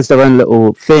kind of has their own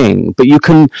little thing, but you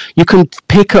can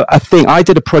pick a thing. I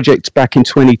did a project back in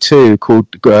 22 called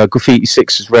Graffiti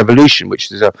 6's Revolution,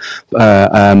 which is a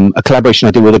collaboration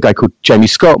I did with a guy called Jamie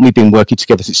Scott, and we've been working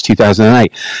together since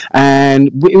 2008. And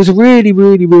it was a really,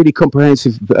 really, really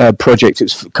comprehensive project. It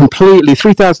was completely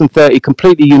 3030,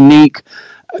 completely unique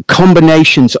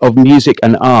combinations of music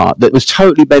and art that was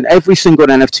totally, every single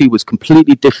NFT was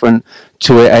completely different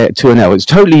to an L. It's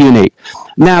totally unique.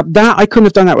 Now, that I couldn't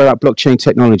have done that without blockchain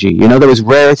technology. There was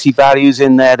rarity values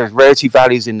in there. There's rarity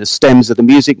values in the stems of the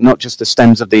music, not just the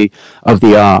stems of the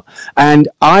art. And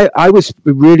I was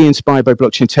really inspired by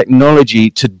blockchain technology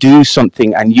to do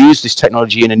something and use this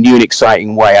technology in a new and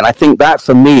exciting way. And I think that,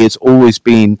 for me, has always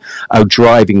been a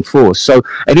driving force. So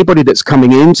anybody that's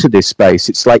coming into this space,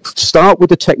 it's like, start with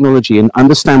the technology and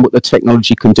understand what the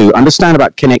technology can do. Understand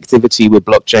about connectivity with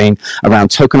blockchain, around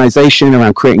tokenization,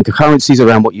 around creating currencies,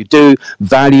 around what you do,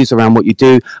 values around what you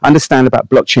do, understand about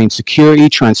blockchain security,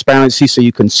 transparency, so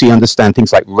you can understand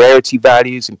things like rarity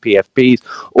values and PFPs,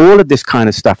 all of this kind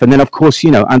of stuff. And then, of course,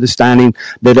 understanding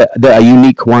that a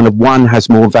unique one of one has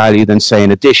more value than, say,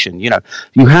 an addition.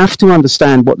 You have to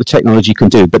understand what the technology can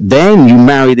do, but then you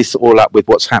marry this all up with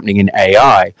what's happening in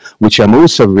AI, which I'm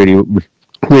also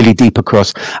really deep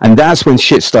across, and that's when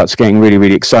shit starts getting really,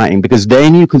 really exciting, because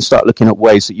then you can start looking at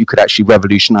ways that you could actually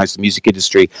revolutionize the music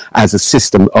industry as a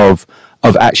system of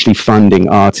actually funding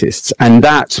artists. And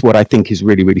that's what I think is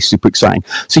really, really super exciting.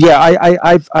 So yeah,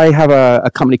 I have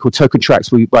a company called Token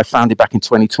Tracks. I founded back in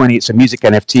 2020. It's a music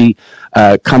NFT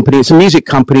company. It's a music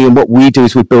company, and what we do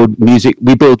is we build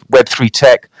Web3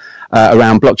 tech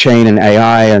around blockchain and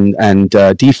AI and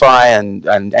DeFi and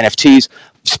NFTs,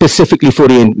 specifically for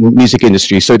the music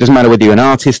industry. So it doesn't matter whether you're an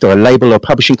artist or a label or a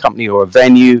publishing company or a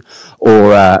venue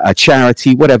or a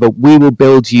charity, whatever. We will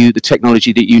build you the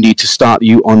technology that you need to start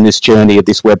you on this journey, of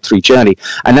this Web3 journey.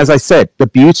 And as I said, the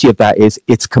beauty of that is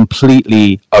it's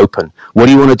completely open. What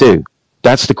do you want to do?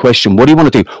 That's the question. What do you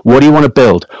want to do? What do you want to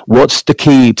build? What's the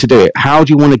key to do it? How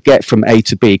do you want to get from A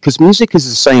to B? Because music is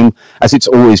the same as it's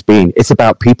always been. It's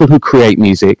about people who create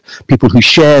music, people who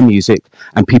share music,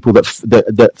 and people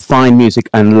that find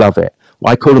music and love it.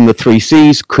 I call them the 3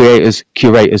 C's: creators,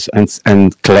 curators,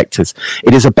 and collectors.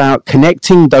 It is about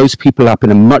connecting those people up in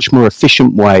a much more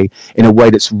efficient way, in a way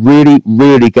that's really,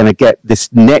 really going to get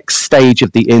this next stage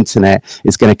of the internet,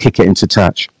 is going to kick it into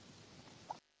touch.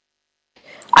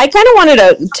 I kind of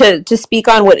wanted to speak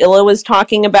on what Illa was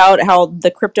talking about, how the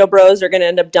crypto bros are going to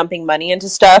end up dumping money into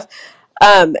stuff.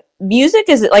 Music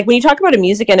is, like, when you talk about a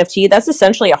music NFT, that's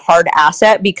essentially a hard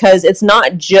asset, because it's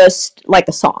not just like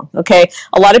a song. Okay.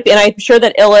 And I'm sure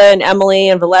that Illa and Emily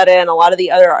and Valletta and a lot of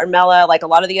the other Armella, like a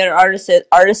lot of the other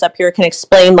artists up here can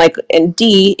explain, like, and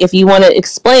D, if you want to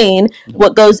explain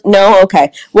what goes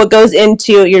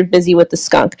into, you're busy with the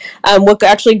skunk. What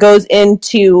actually goes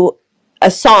into a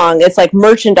song. It's like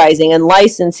merchandising and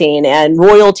licensing and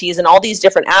royalties and all these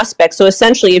different aspects. So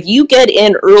essentially, if you get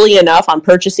in early enough on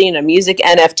purchasing a music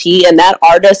NFT and that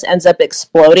artist ends up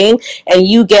exploding and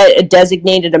you get a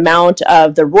designated amount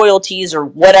of the royalties or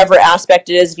whatever aspect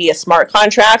it is via smart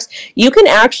contracts, you can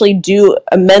actually do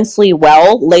immensely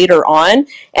well later on.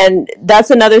 And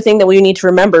that's another thing that we need to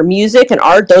remember. Music and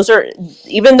art, those are,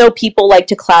 even though people like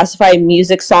to classify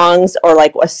music songs or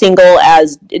like a single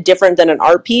as different than an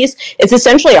art piece, it's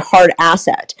essentially a hard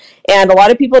asset. And a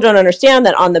lot of people don't understand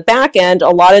that on the back end, a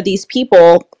lot of these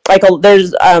people, like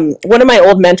there's one of my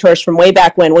old mentors from way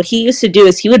back when, what he used to do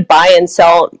is he would buy and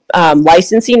sell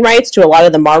licensing rights to a lot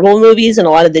of the Marvel movies and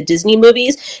a lot of the Disney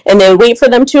movies, and they would wait for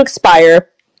them to expire,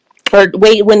 or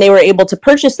wait when they were able to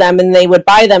purchase them, and they would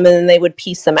buy them and then they would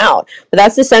piece them out. But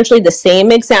that's essentially the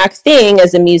same exact thing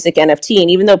as a music NFT. And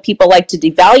even though people like to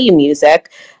devalue music,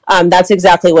 that's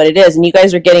exactly what it is. And you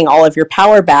guys are getting all of your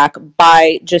power back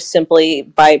by just simply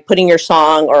by putting your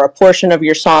song or a portion of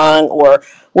your song or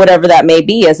whatever that may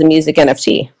be as a music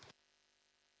NFT.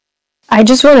 I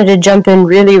just wanted to jump in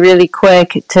really, really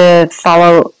quick to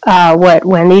follow what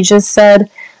Wendy just said.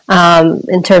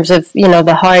 In terms of,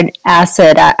 the hard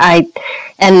asset,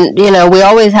 we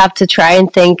always have to try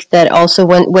and think that also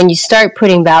when you start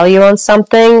putting value on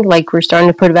something, like we're starting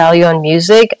to put value on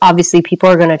music, obviously people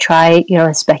are going to try,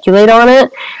 and speculate on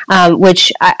it,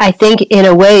 which I think in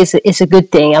a way is a good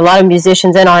thing. A lot of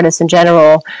musicians and artists in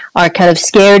general are kind of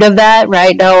scared of that,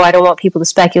 right? No, I don't want people to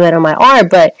speculate on my art,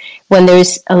 but when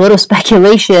there's a little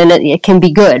speculation, it can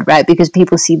be good, right? Because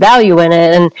people see value in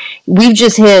it. And we've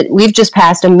just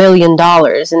passed $1 million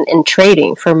in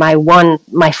trading for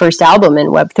my first album in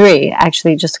Web3,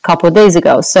 actually just a couple of days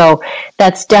ago. So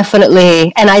that's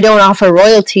definitely, and I don't offer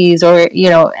royalties or,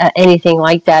 anything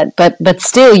like that, but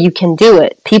still you can do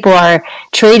it. People are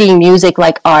trading music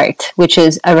like art, which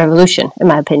is a revolution, in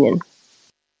my opinion.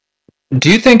 Do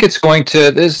you think it's going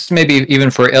to, this maybe even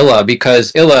for Illa,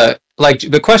 because Illa, like,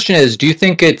 the question is, do you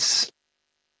think it's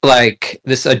like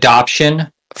this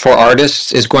adoption for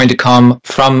artists is going to come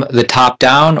from the top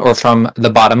down or from the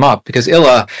bottom up? Because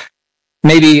Illa,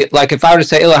 maybe, like, if I were to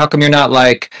say, Illa, how come you're not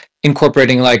like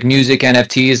incorporating like music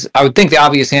NFTs? I would think the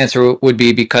obvious answer would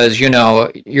be because,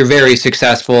 you're very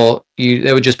successful.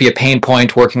 It would just be a pain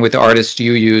point working with the artists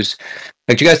you use.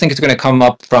 Like, do you guys think it's going to come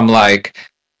up from like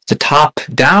the top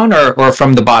down or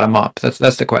from the bottom up?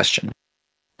 That's the question.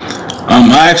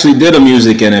 I actually did a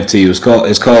music NFT.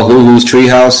 It's called Hoo-Hoo's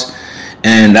Treehouse,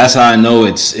 and that's how I know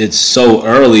it's so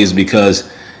early, is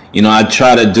because I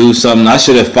try to do something. I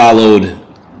should have followed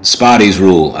Spotty's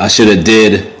rule. I should have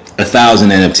did 1,000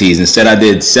 NFTs. Instead, I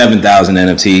did 7,000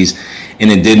 NFTs,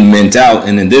 and it didn't mint out.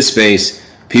 And in this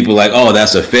space, people are like, oh,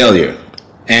 that's a failure.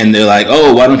 And they're like,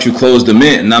 oh, why don't you close the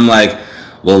mint? And I'm like,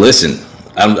 well, listen,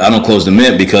 I don't close the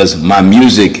mint because my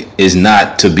music is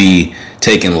not to be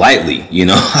taken lightly. You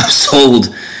know,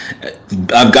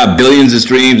 I've got billions of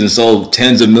streams and sold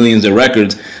tens of millions of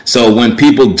records. So when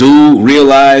people do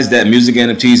realize that music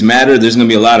NFTs matter, there's going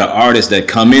to be a lot of artists that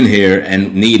come in here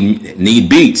and need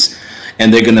beats.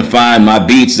 And they're going to find my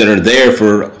beats that are there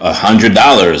for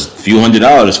 $100, a few $100,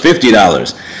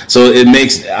 $50. So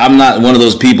I'm not one of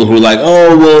those people who are like,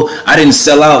 oh, well, I didn't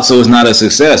sell out, so it's not a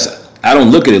success. I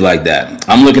don't look at it like that.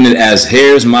 I'm looking at it as,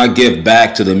 here's my gift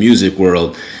back to the music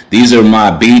world. These are my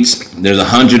beats. There's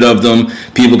 100 of them.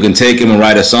 People can take them and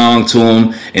write a song to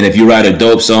them. And if you write a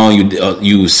dope song,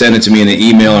 you send it to me in an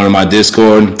email or in my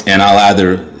Discord, and I'll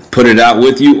either put it out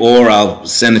with you or I'll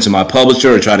send it to my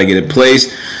publisher or try to get it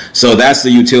placed. So that's the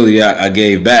utility I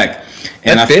gave back.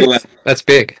 And I feel like that's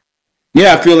big.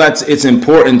 Yeah, I feel like it's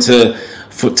important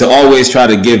to always try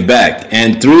to give back.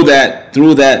 And through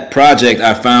that project,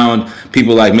 I found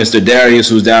people like Mr. Darius,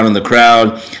 who's down in the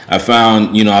crowd. I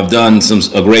found, I've done some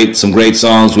great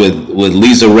songs with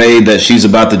Lisa Ray that she's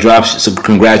about to drop. So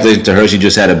congratulations to her. She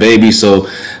just had a baby. So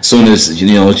as soon as,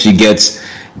 she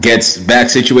gets back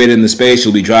situated in the space,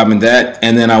 she'll be dropping that.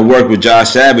 And then I worked with Josh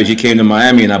Savage. He came to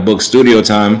Miami and I booked studio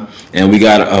time, and we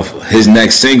got his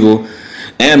next single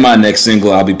and my next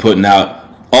single I'll be putting out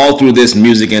all through this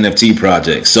music NFT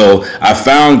project. So I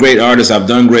found great artists. I've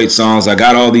done great songs. I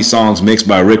got all these songs mixed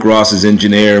by Rick Ross's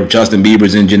engineer, Justin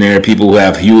Bieber's engineer, people who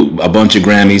have a bunch of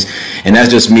Grammys, and that's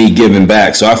just me giving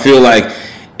back. So I feel like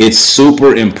it's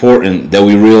super important that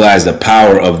we realize the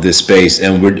power of this space,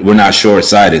 and we're not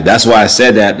short-sighted. That's why I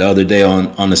said that the other day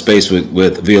on the space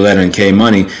with Violetta and K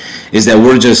Money, is that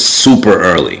we're just super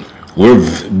early. We're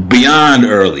beyond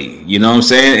early, you know what I'm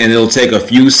saying? And it'll take a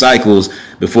few cycles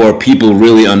before people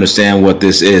really understand what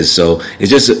this is. So it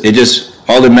just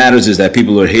all that matters is that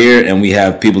people are here, and we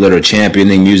have people that are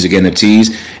championing music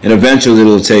NFTs, and eventually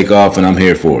it'll take off, and I'm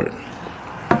here for it.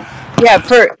 Yeah,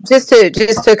 just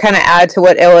to kind of add to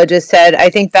what Illa just said, I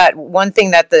think that one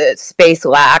thing that the space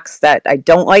lacks that I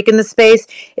don't like in the space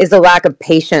is the lack of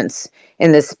patience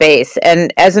in this space.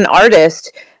 And as an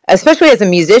artist, especially as a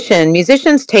musician,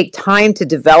 musicians take time to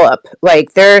develop.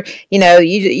 Like they're,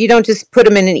 you don't just put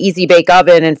them in an easy bake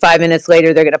oven and 5 minutes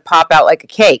later they're going to pop out like a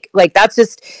cake. Like that's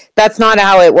not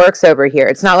how it works over here.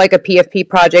 It's not like a PFP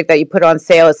project that you put on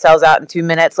sale, it sells out in 2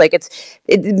 minutes. Like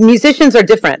musicians are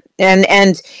different.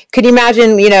 And could you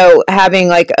imagine, having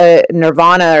like a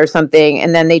Nirvana or something,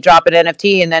 and then they drop an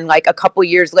NFT, and then like a couple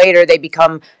years later they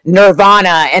become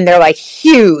Nirvana and they're like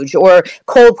huge, or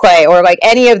Coldplay, or like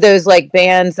any of those like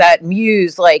bands that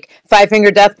Muse, like Five Finger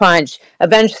Death Punch,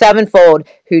 Avenged Sevenfold,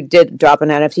 who did drop an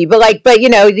NFT, but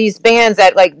these bands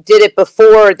that like did it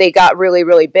before they got really,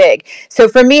 really big. So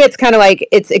for me, it's kind of like,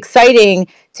 it's exciting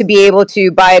to be able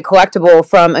to buy a collectible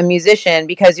from a musician,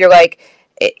 because you're like,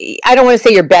 I don't want to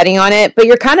say you're betting on it, but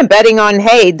you're kind of betting on,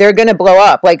 hey, they're going to blow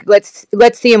up. Like, let's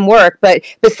see them work. But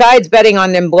besides betting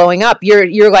on them blowing up,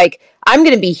 you're like, I'm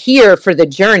going to be here for the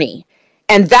journey.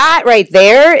 And that right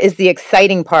there is the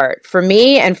exciting part for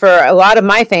me and for a lot of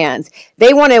my fans.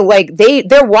 They want to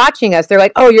they're watching us. They're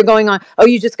like, oh, you're going on. Oh,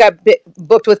 you just got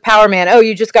booked with Power Man. Oh,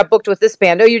 you just got booked with this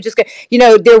band. Oh, you just got,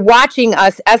 they're watching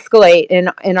us escalate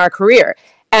in our career.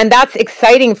 And that's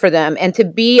exciting for them. And to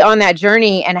be on that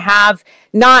journey and have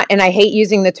not, and I hate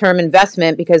using the term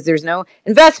investment because there's no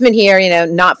investment here,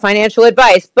 not financial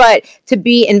advice, but to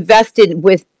be invested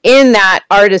within that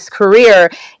artist's career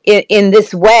in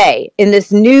this way, in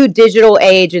this new digital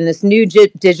age, in this new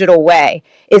digital way,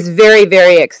 is very,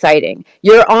 very exciting.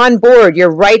 You're on board.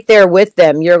 You're right there with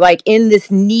them. You're like in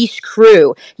this niche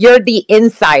crew. You're the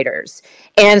insiders.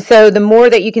 And so the more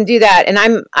that you can do that, and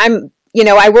I'm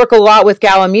I work a lot with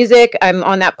Gala Music. I'm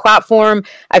on that platform.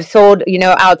 I've sold,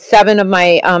 out 7 of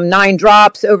my 9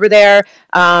 drops over there.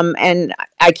 And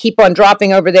I keep on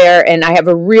dropping over there, and I have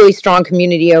a really strong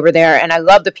community over there, and I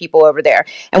love the people over there.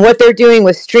 And what they're doing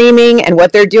with streaming and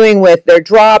what they're doing with their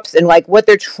drops and like what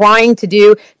they're trying to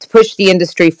do to push the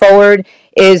industry forward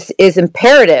is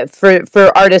imperative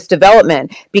for artist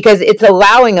development, because it's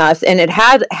allowing us, and it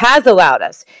has allowed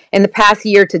us in the past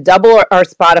year to double our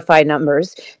Spotify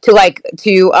numbers,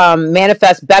 to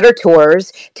manifest better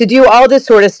tours, to do all this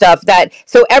sort of stuff.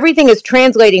 So everything is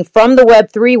translating from the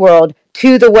Web3 world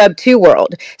to the Web2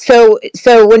 world. So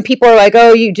when people are like,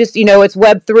 oh, you just, it's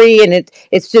Web3 and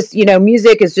it's just,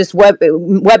 music is just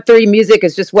Web3 music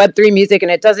is just Web3 music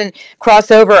and it doesn't cross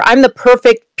over. I'm the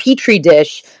perfect petri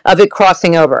dish of it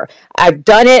crossing over. I've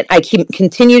done it. I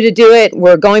continue to do it.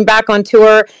 We're going back on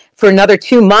tour for another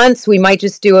 2 months. We might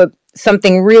just do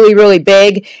something really, really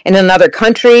big in another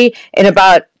country in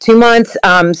about 2 months.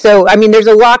 So, I mean, there's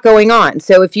a lot going on.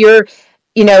 So if you're,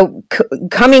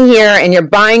 coming here and you're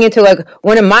buying into like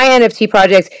one of my NFT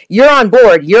projects, you're on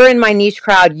board, you're in my niche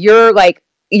crowd, you're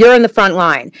in the front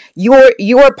line.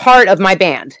 You're part of my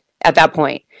band at that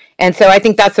point. And so I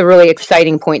think that's a really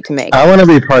exciting point to make. I want to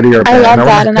be part of your band. I love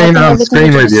that, and I think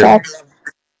everything you just said.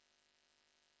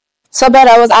 So, but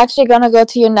I was actually gonna go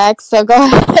to you next. So go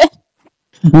ahead.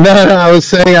 No, I was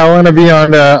saying I want to be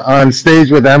on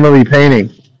stage with Emily painting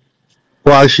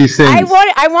while she sings. I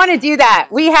want to do that.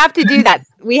 We have to do that.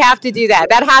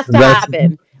 That has to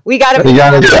happen. We gotta do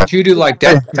that. If you do like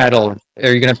death metal,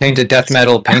 are you gonna paint a death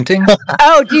metal painting?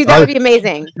 Oh, dude, that would be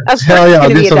amazing. Hell yeah, I'll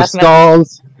do some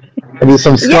skulls. I'll do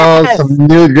some skulls, some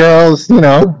nude girls,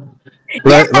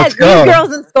 Let's go. Nude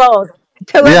girls and skulls.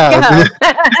 So let's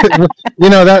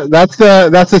go.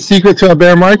 That's the secret to a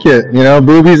bear market,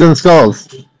 boobies and skulls.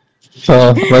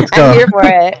 So let's go. I'm here for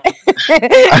it.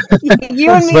 You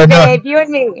and me, babe. You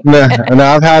and me. No,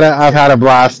 I've had a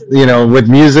blast, with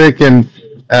music and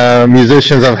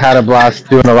musicians. I've had a blast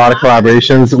doing a lot of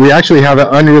collaborations. We actually have an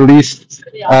unreleased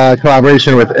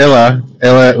collaboration with Illa.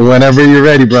 Illa, whenever you're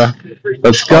ready, bro.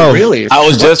 Let's go. Oh, really? I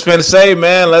was just gonna say,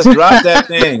 man, let's drop that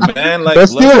thing, man.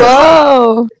 Let's do it.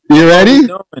 Whoa. You ready?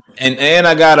 And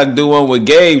I gotta do one with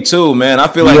Gabe too, man. I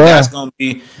feel like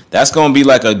that's gonna be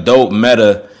like a dope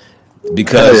meta,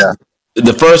 because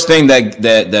the first thing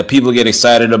that people get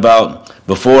excited about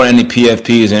before any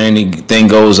PFPs or anything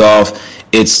goes off,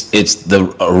 it's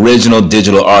the original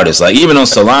digital artist. Like even on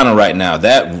Solana right now,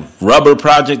 that Rubber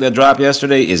project that dropped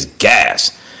yesterday is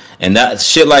gas. And that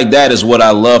shit like that is what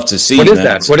I love to see. What is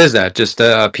that? What is that? Just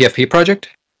a PFP project?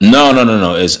 No.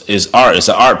 It's art. It's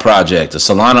an art project, a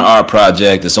Solana art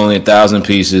project. It's only 1,000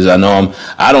 pieces. I don't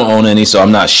own any, so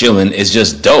I'm not shilling. It's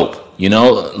just dope, and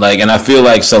I feel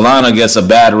like Solana gets a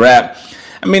bad rap.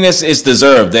 I mean, it's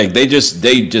deserved. They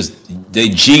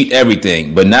cheat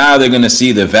everything, but now they're gonna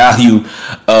see the value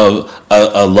of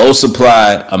a low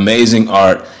supply, amazing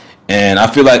art. And I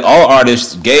feel like all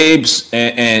artists, Gabe's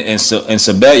and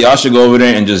Sabet, y'all should go over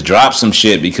there and just drop some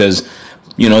shit, because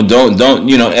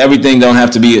everything don't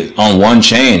have to be on one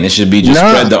chain. It should be just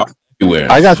spread the art everywhere.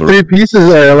 I got 3 pieces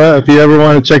there, Ella, if you ever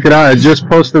want to check it out. I just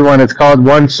posted one. It's called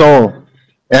One Soul.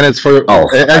 And it's for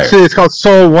actually it's called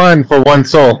Soul One for One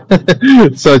Soul.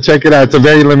 So check it out. It's a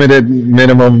very limited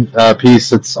minimum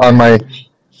piece. It's on my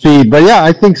feed. But yeah,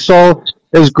 I think Soul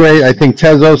is great. I think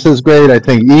Tezos is great. I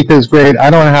think ETH is great. I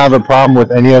don't have a problem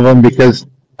with any of them, because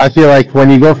I feel like when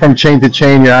you go from chain to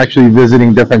chain, you're actually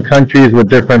visiting different countries with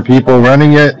different people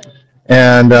running it.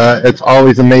 And it's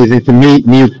always amazing to meet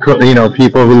new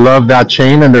people who love that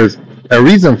chain, and there's a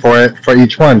reason for it for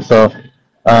each one. So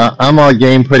I'm all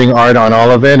game putting art on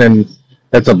all of it, and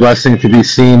it's a blessing to be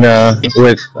seen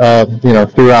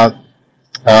throughout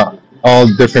all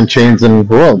different chains and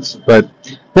worlds. But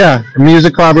yeah,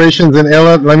 music collaborations and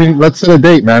Illa, let's set a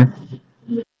date, man.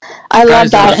 I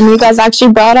love that, and you guys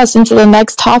actually brought us into the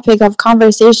next topic of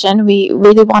conversation. We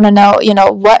really want to know,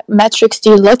 what metrics do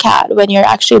you look at when you're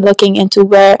actually looking into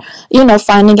where,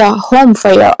 finding a home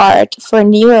for your art. For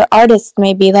newer artists,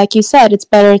 maybe, like you said, it's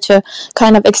better to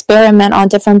kind of experiment on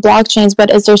different blockchains,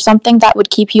 but is there something that would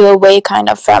keep you away kind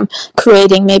of from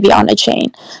creating maybe on a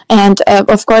chain? And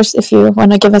of course, if you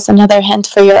want to give us another hint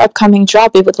for your upcoming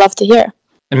drop, we would love to hear.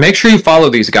 And make sure you follow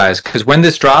these guys, because when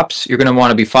this drops, you're going to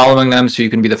want to be following them so you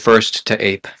can be the first to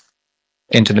ape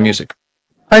into the music.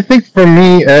 I think for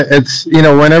me, it's,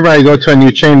 whenever I go to a new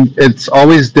chain, it's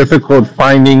always difficult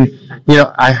finding,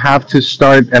 I have to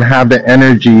start and have the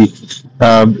energy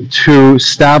to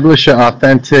establish an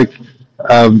authentic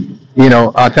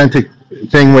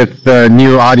thing with the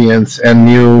new audience and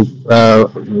new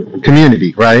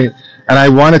community, right? And I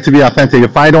want it to be authentic.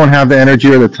 If I don't have the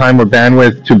energy or the time or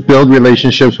bandwidth to build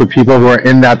relationships with people who are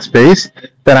in that space,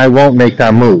 then I won't make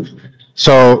that move.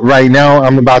 So right now,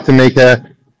 I'm about to make a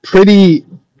pretty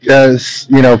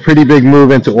big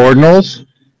move into ordinals,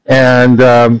 and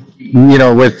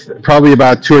with probably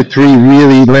about 2 or 3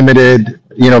 really limited,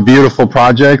 beautiful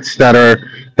projects that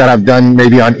I've done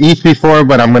maybe on ETH before,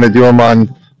 but I'm going to do them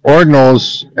on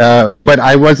ordinals. But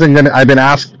I've been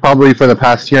asked probably for the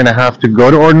past year and a half to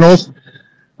go to ordinals.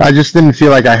 I just didn't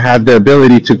feel like I had the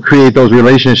ability to create those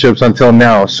relationships until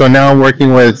now. So now I'm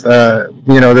working with,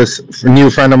 this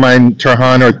new friend of mine,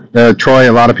 Turhan, or Troy.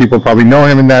 A lot of people probably know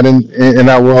him in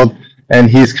that world, and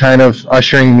he's kind of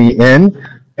ushering me in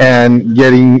and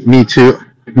getting me to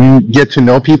get to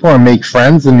know people and make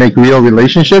friends and make real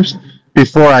relationships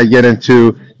before I get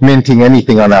into minting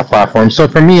anything on that platform. So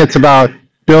for me, it's about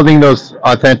building those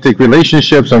authentic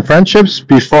relationships and friendships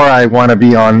before I want to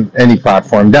be on any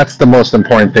platform. That's the most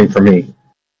important thing for me.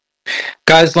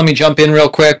 Guys, let me jump in real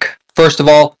quick. First of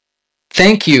all,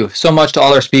 thank you so much to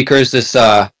all our speakers. This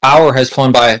hour has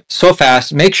flown by so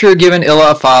fast. Make sure you're giving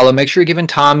Illa a follow. Make sure you're giving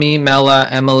Tommy, Mela,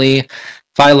 Emily,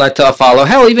 Violetta a follow.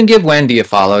 Hell, even give Wendy a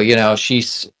follow. You know, she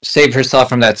saved herself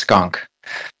from that skunk.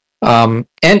 And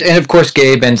of course,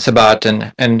 Gabe and Sabat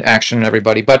and Action and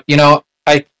everybody. But, you know,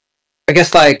 I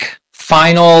guess like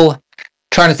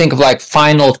trying to think of like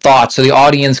final thoughts so the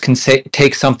audience can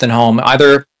take something home,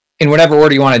 either in whatever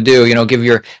order you want to do, you know, give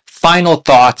your final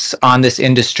thoughts on this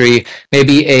industry,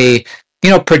 maybe a, you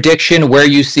know, prediction where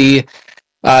you see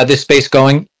this space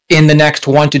going in the next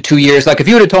 1 to 2 years. Like if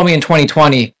you would have told me in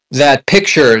 2020 that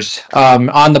pictures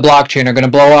on the blockchain are going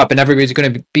to blow up and everybody's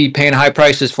going to be paying high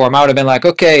prices for them, I would have been like,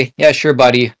 okay, yeah, sure,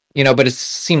 buddy. You know, but it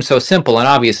seems so simple and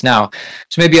obvious now.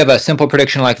 So maybe you have a simple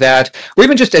prediction like that, or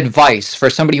even just advice for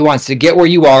somebody who wants to get where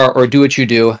you are or do what you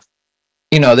do.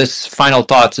 You know, this final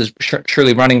thoughts is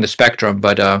surely running the spectrum.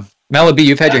 But Mela B,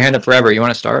 you've had your hand up forever. You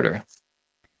want to start? Or?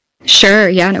 Sure.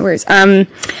 Yeah, no worries.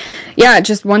 Yeah,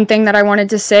 just one thing that I wanted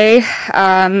to say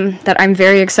that I'm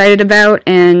very excited about,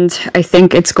 and I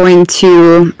think it's going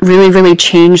to really, really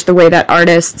change the way that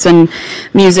artists and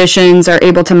musicians are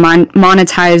able to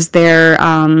monetize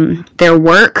their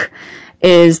work,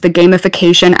 is the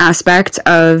gamification aspect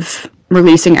of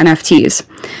releasing NFTs.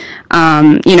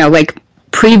 You know, like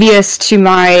previous to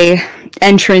my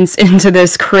entrance into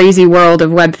this crazy world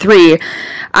of Web3,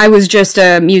 I was just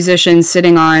a musician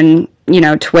sitting on, you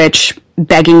know, Twitch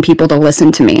begging people to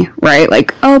listen to me, right?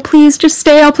 Like, oh, please just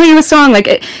stay, I'll play you a song. Like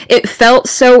it felt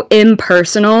so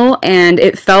impersonal, and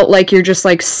it felt like you're just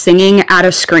like singing at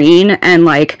a screen and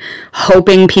like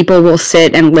hoping people will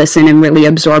sit and listen and really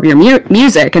absorb your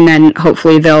music, and then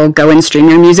hopefully they'll go and stream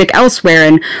your music elsewhere,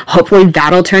 and hopefully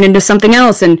that'll turn into something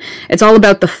else. And it's all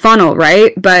about the funnel,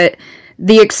 right? But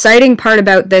the exciting part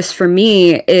about this for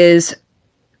me is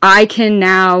I can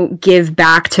now give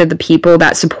back to the people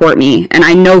that support me, and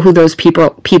I know who those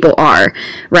people are,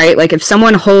 right? Like if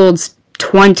someone holds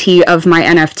 20 of my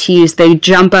NFTs, they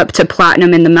jump up to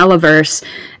platinum in the Melaverse,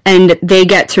 and they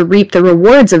get to reap the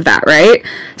rewards of that, right?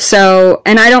 So,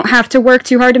 and I don't have to work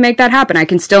too hard to make that happen. I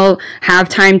can still have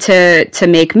time to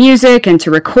make music and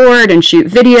to record and shoot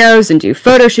videos and do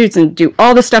photo shoots and do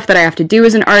all the stuff that I have to do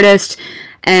as an artist,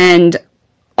 and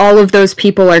all of those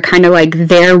people are kind of like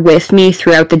there with me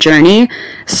throughout the journey.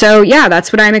 So yeah,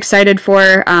 that's what I'm excited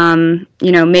for.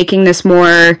 You know, making this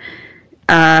more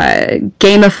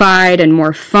gamified and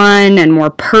more fun and more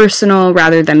personal,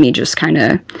 rather than me just kind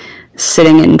of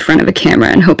sitting in front of a camera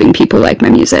and hoping people like my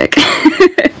music.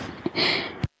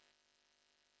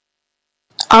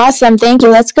 Awesome, thank you.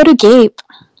 Let's go to Gabe.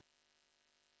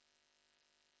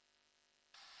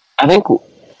 I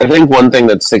think one thing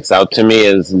that sticks out to me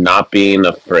is not being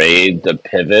afraid to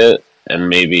pivot, and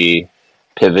maybe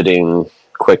pivoting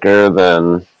quicker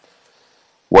than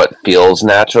what feels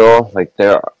natural. Like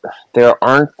there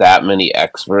aren't that many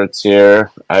experts here.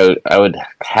 I would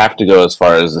have to go as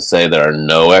far as to say there are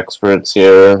no experts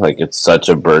here. Like it's such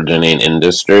a burgeoning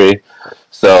industry.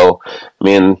 So, I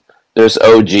mean, there's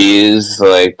OGs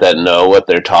like that know what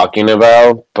they're talking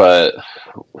about, but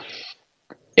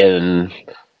in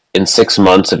 6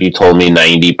 months, if you told me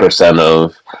 90%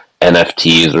 of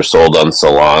NFTs were sold on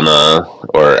Solana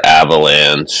or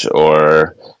Avalanche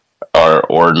or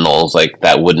Ordinals, like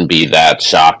that wouldn't be that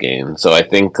shocking. So I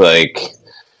think like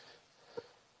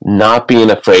not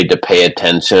being afraid to pay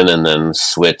attention and then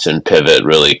switch and pivot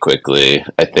really quickly,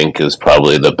 I think is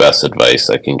probably the best advice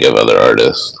I can give other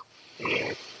artists.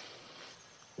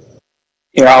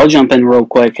 Here, I'll jump in real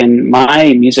quick. And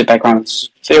my music background is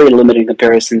very limited in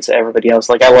comparison to everybody else.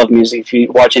 Like, I love music. If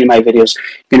you watch any of my videos,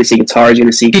 you're going to see guitars, you're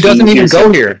going to see keys. He doesn't even go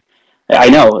here. I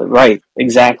know, right,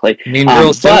 exactly.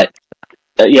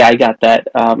 But, yeah, I got that.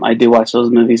 I do watch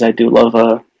those movies. I do love...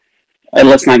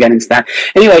 let's not get into that.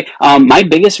 Anyway, my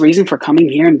biggest reason for coming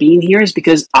here and being here is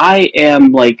because I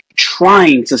am, like,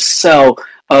 trying to sell...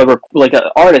 a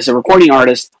recording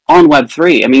artist on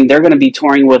Web3. I mean, they're going to be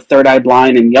touring with Third Eye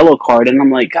Blind and Yellow Card, and I'm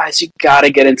like, guys, you got to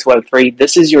get into Web3.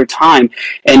 This is your time.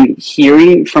 And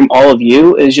hearing from all of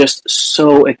you is just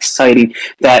so exciting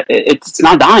that it's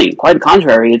not dying. Quite the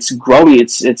contrary, it's growing.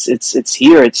 It's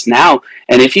here. It's now.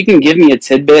 And if you can give me a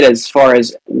tidbit as far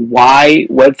as why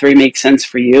Web3 makes sense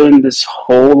for you in this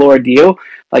whole ordeal,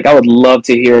 like, I would love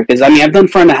to hear it, because, I mean, I've done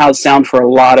front of house sound for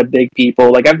a lot of big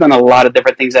people. Like, I've done a lot of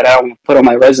different things that I don't put on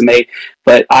my resume,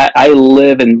 but I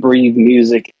live and breathe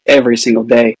music every single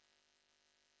day.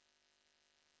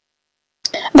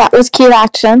 That was cute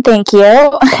action. Thank you.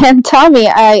 And Tommy,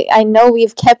 I know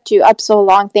we've kept you up so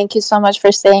long. Thank you so much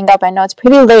for staying up. I know it's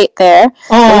pretty late there.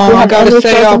 Oh, I gotta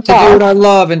stay up to do what I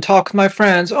love and talk with my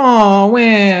friends. Oh,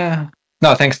 yeah.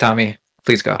 No, thanks, Tommy.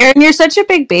 Please go. Aaron, you're such a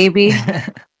big baby.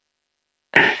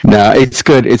 No, it's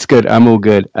good. It's good. I'm all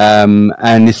good.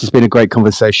 And this has been a great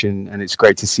conversation, and it's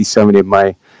great to see so many of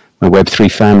my Web3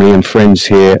 family and friends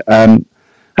here.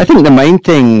 I think the main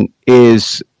thing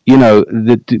is, you know,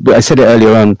 I said it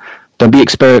earlier on. Don't be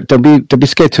scared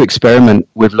to experiment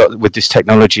with this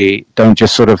technology. Don't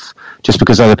just just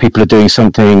because other people are doing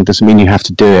something doesn't mean you have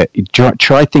to do it.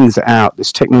 Try things out.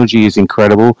 This technology is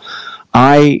incredible.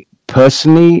 I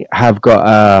personally have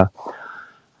got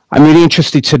I'm really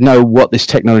interested to know what this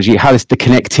technology, how the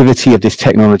connectivity of this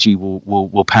technology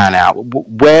will pan out.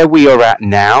 Where we are at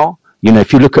now, you know,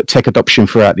 if you look at tech adoption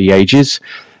throughout the ages,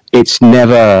 it's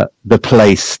never the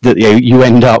place that you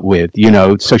end up with. You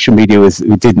know, social media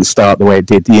didn't start the way it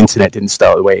did. The internet didn't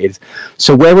start the way it is.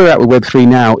 So where we're at with Web3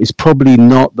 now is probably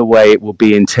not the way it will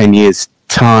be in 10 years'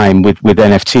 time with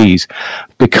NFTs,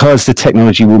 because the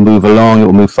technology will move along, it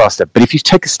will move faster. But if you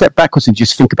take a step backwards and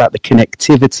just think about the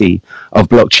connectivity of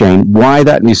blockchain, why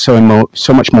that is so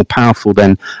much more powerful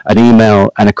than an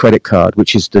email and a credit card,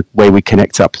 which is the way we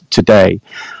connect up today.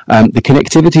 The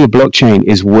connectivity of blockchain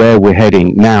is where we're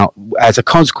heading now. As a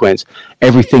consequence,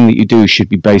 everything that you do should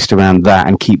be based around that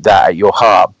and keep that at your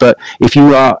heart. But if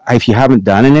you haven't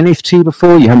done an NFT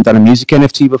before, you haven't done a music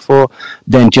NFT before,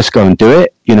 then just go and do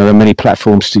it. You know, there are many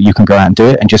platforms that you can go out and do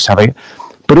it and just have it.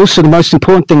 But also the most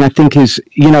important thing, I think, is,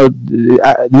 you know,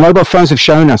 mobile phones have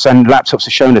shown us and laptops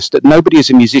have shown us that nobody is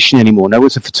a musician anymore. No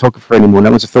one's a photographer anymore.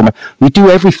 No one's a filmer. You do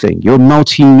everything. You're a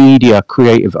multimedia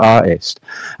creative artist.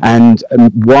 And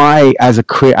why, as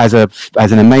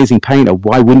an amazing painter,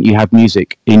 why wouldn't you have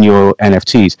music in your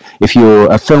NFTs? If you're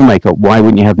a filmmaker, why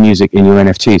wouldn't you have music in your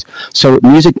NFTs? So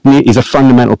music is a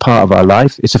fundamental part of our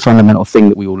life. It's a fundamental thing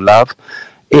that we all love.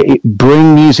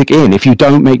 Bring music in. If you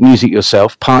don't make music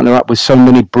yourself, partner up with so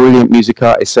many brilliant music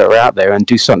artists that are out there and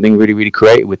do something really, really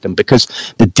creative with them.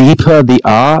 Because the deeper the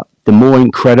art, the more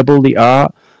incredible the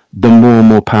art, the more and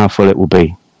more powerful it will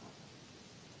be.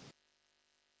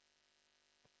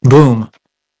 Boom.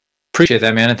 Appreciate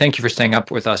that, man. And thank you for staying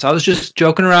up with us. I was just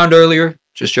joking around earlier.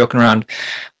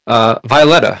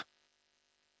 Violetta.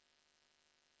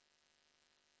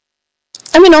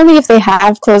 I mean, only if they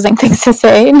have closing things to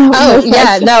say. No,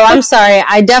 I'm sorry.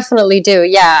 I definitely do.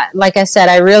 Yeah, like I said,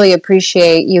 I really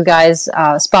appreciate you guys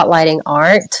spotlighting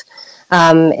art.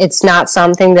 It's not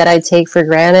something that I take for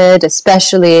granted,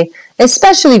 especially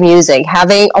music.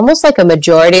 Having almost like a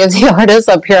majority of the artists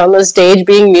up here on the stage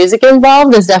being music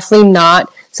involved is definitely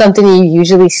not something you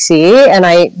usually see, and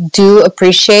I do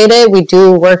appreciate it. We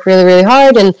do work really, really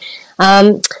hard, and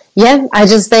I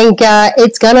just think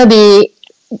it's gonna be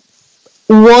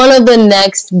one of the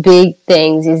next big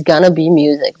things is gonna be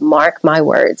music. Mark my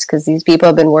words, because these people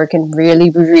have been working really,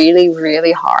 really,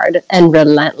 really hard and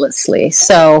relentlessly.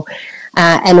 So,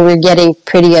 and we're getting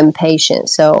pretty impatient.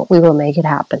 So we will make it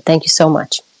happen. Thank you so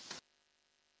much.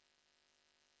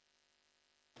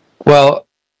 Well,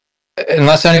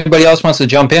 unless anybody else wants to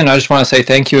jump in, I just want to say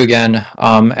thank you again.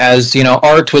 As you know,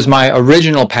 art was my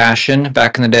original passion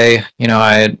back in the day. You know,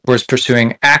 I was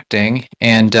pursuing acting,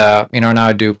 and you know, now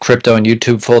I do crypto and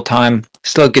YouTube full time.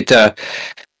 Still get to,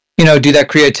 you know, do that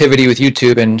creativity with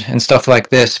YouTube and stuff like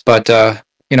this. But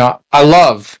you know, I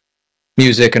love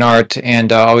music and art,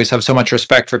 and always have so much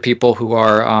respect for people who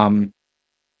are,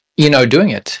 you know, doing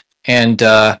it. And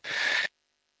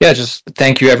yeah, just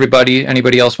thank you, everybody.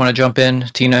 Anybody else want to jump in?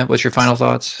 Tina, what's your final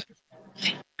thoughts?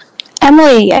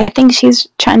 Emily, I think she's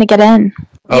trying to get in.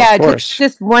 Yeah,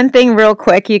 just one thing real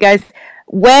quick, you guys.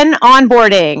 When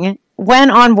onboarding,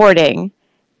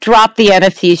 drop the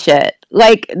NFT shit.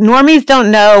 Like, normies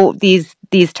don't know these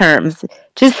terms.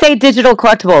 Just say digital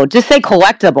collectible. Just say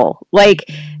collectible. Like,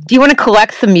 do you want to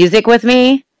collect some music with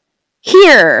me?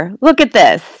 Here, look at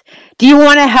this. Do you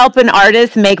want to help an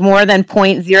artist make more than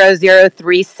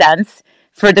 0.003 cents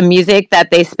for the music that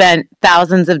they spent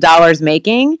thousands of dollars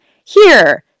making?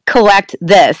 Here, collect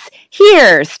this.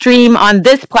 Here, stream on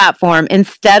this platform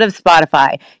instead of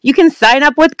Spotify. You can sign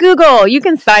up with Google. You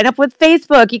can sign up with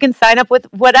Facebook. You can sign up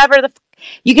with whatever.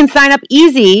 You can sign up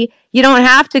easy. You don't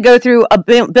have to go through a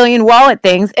billion wallet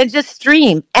things, and just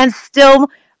stream and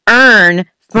still earn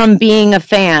from being a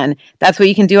fan. That's what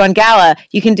you can do on Gala.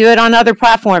 You can do it on other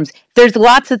platforms. There's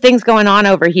lots of things going on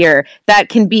over here that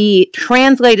can be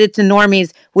translated to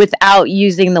normies without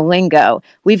using the lingo.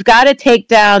 We've got to take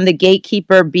down the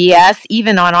gatekeeper BS,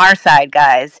 even on our side,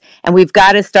 guys. And we've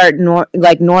got to start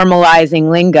normalizing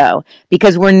lingo,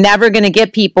 because we're never going to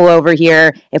get people over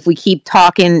here if we keep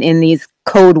talking in these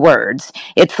code words.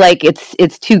 It's like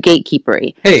it's too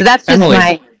gatekeepery. Hey, so that's just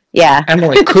Emily, yeah.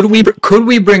 Emily, could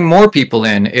we bring more people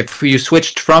in if you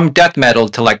switched from death metal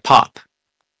to like pop?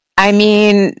 I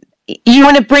mean, you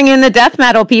want to bring in the death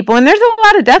metal people, and there's a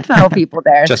lot of death metal people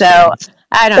there. So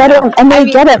I don't know. And they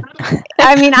get it.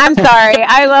 I mean, I'm sorry.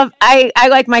 I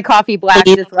like my coffee black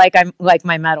just like I'm like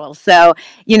my metal. So,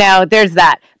 there's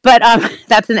that. But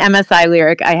that's an MSI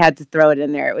lyric. I had to throw it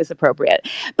in there. It was appropriate.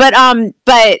 But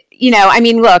I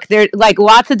mean, look, there's like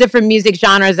lots of different music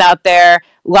genres out there.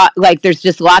 There's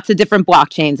just lots of different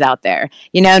blockchains out there.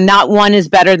 Not one is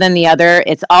better than the other.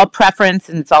 It's all preference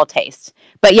and it's all taste.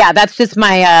 But yeah, that's just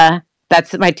my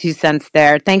 2 cents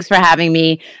there. Thanks for having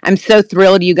me. I'm so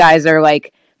thrilled you guys are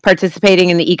like participating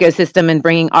in the ecosystem and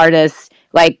bringing artists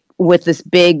like with this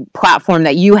big platform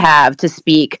that you have to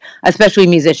speak, especially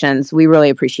musicians. We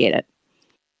really appreciate it.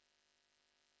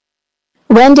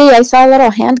 Wendy, I saw a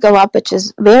little hand go up, which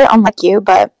is very unlike you,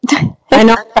 but I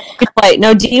know.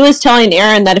 No, Dee was telling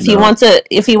Aaron that if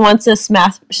he wants a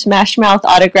Smash Mouth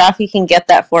autograph, he can get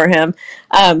that for him.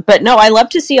 But no, I love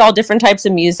to see all different types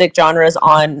of music genres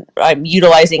on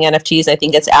utilizing NFTs. I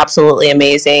think it's absolutely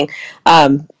amazing.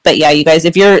 But yeah, you guys,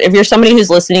 if you're somebody who's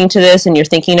listening to this and you're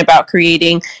thinking about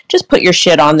creating, just put your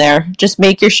shit on there. Just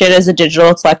make your shit as a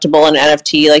digital collectible and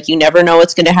NFT. Like, you never know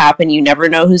what's going to happen. You never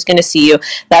know who's going to see you.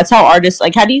 That's how artists,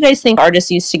 how do you guys think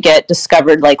artists used to get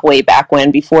discovered, like way back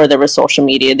when, before there was social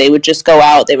media? They would just go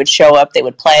out, they would show up, they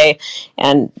would play,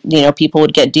 and people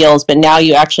would get deals. But now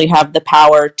you actually have the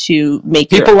power to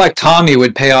make people like Tommy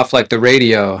would pay off like the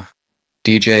radio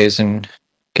DJs and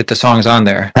get the songs on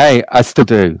there. Hey, I still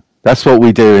do. That's what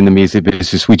we do in the music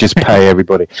business. We just pay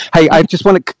everybody. Hey, I just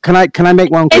want to. Can I make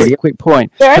one quick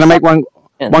point? Can I make one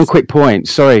quick point?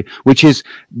 Sorry, which is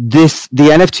this: the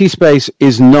NFT space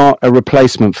is not a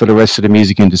replacement for the rest of the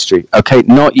music industry. Okay,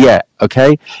 not yet.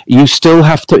 Okay, you still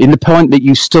have to. In the point that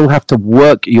you still have to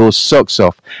work your socks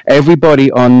off.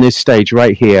 Everybody on this stage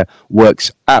right here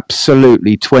works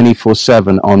absolutely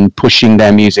 24/7 on pushing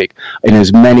their music in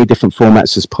as many different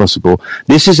formats as possible.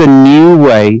 This is a new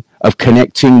way of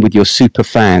connecting with your super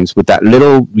fans, with that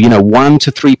little, 1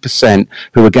 to 3%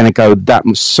 who are going to go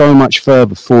so much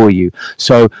further for you.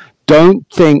 So don't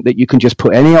think that you can just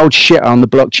put any old shit on the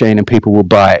blockchain and people will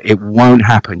buy it. It won't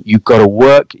happen. You've got to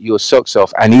work your socks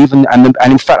off, and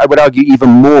in fact, I would argue even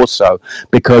more so,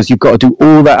 because you've got to do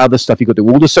all that other stuff. You've got to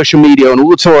do all the social media and all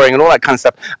the touring and all that kind of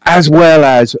stuff, as well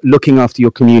as looking after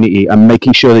your community and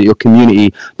making sure that your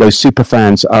community, those super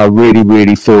fans, are really,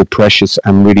 really feel precious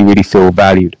and really, really feel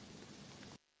valued.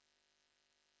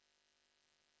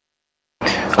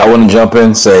 I want to jump in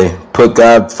and say, put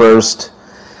God first,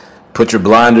 put your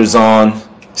blinders on,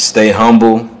 stay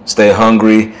humble, stay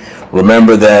hungry.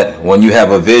 Remember that when you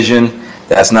have a vision,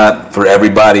 that's not for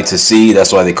everybody to see.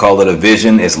 That's why they call it a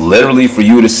vision. It's literally for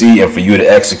you to see and for you to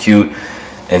execute,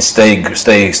 and stay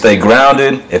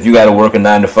grounded. If you got to work a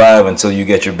 9 to 5 until you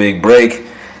get your big break,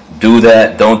 do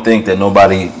that. Don't think that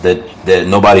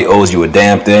nobody owes you a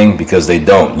damn thing, because they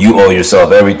don't. You owe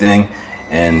yourself everything.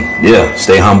 And yeah,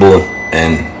 stay humble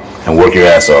and work your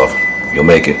ass off. You'll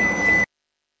make it.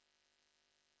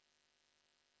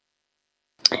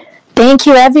 Thank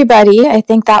you, everybody. I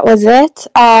think that was it.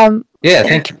 Yeah,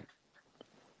 thank you. Go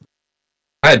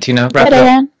ahead, Tina. Wrap it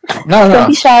up. No. Don't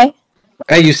be shy.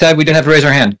 Hey, you said we didn't have to raise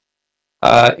our hand.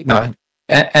 No,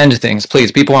 end things,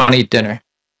 please. People want to eat dinner.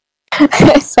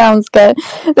 Sounds good.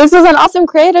 This was an awesome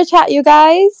creator chat, you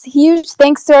guys. Huge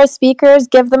thanks to our speakers.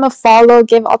 Give them a follow.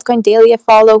 Give Altcoin Daily a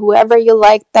follow. Whoever you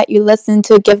like that you listen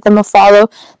to, give them a follow.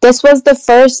 This was the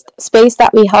first space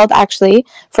that we held, actually,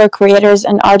 for creators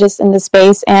and artists in the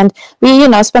space. And we,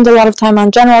 spend a lot of time on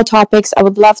general topics. I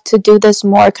would love to do this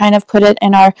more, kind of put it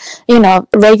in our,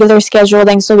 regular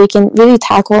scheduling, so we can really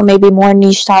tackle maybe more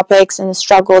niche topics and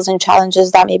struggles and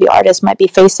challenges that maybe artists might be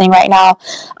facing right now.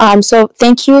 So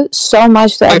thank you so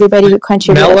much to everybody who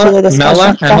contributed to the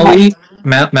discussion.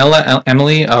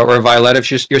 Emily, or Violet,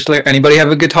 if you're still here. Anybody have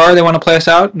a guitar they want to play us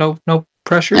out? No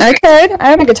pressure. I could. I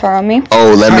have a guitar on me.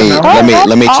 Oh, let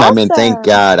me chime in. Thank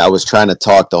God, I was trying to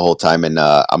talk the whole time, and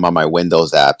I'm on my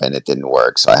Windows app, and it didn't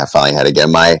work. So I finally had to get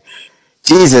my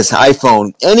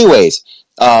iPhone. Anyways,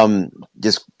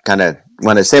 just kind of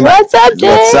want to say what's up?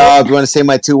 You want to say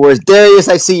my 2 words, Darius?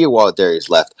 I see you. Well, Darius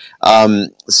left.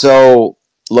 So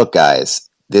look, guys.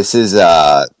 this is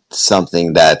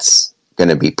something that's going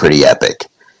to be pretty epic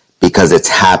because it's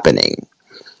happening.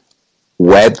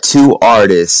 Web 2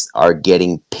 artists are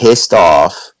getting pissed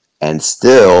off and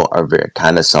still are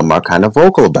some are kind of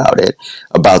vocal about it,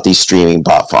 about these streaming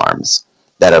bot farms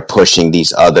that are pushing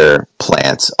these other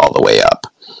plants all the way up.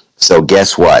 So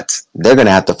guess what? They're going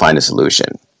to have to find a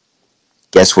solution.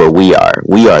 Guess where we are?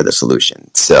 We are the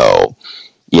solution. So,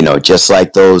 you know, just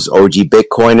like those OG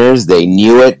Bitcoiners, they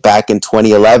knew it back in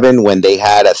 2011 when they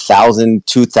had 1,000,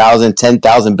 2,000,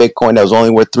 10,000 Bitcoin that was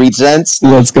only worth 3 cents.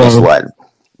 Let's go. Guess what?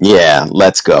 Yeah,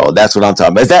 let's go. That's what I'm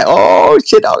talking about. Is that, oh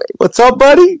shit, okay. What's up,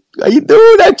 buddy? How you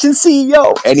doing, Action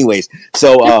CEO? Anyways,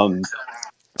 so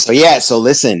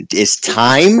listen, it's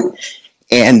time.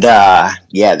 And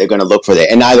yeah, they're gonna look for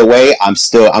that. And either way,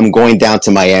 I'm going down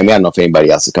to Miami. I don't know if anybody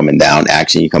else is coming down.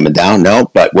 Action, you coming down? No,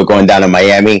 but we're going down to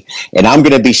Miami, and I'm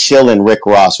gonna be shilling Rick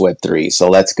Ross Web3. So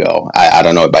let's go. I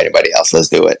don't know about anybody else. Let's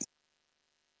do it.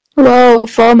 Whoa,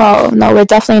 FOMO. No, we're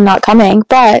definitely not coming.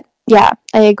 But yeah,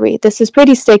 I agree. This is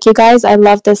pretty sick, you guys. I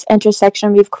love this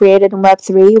intersection we've created in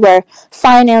Web3 where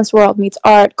finance world meets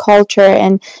art, culture,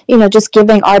 and, you know, just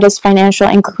giving artists financial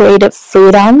and creative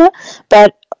freedom.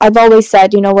 But I've always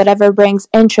said, you know, whatever brings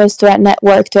interest to a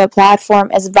network, to a platform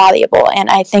is valuable. And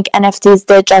I think NFTs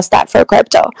did just that for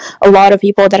crypto. A lot of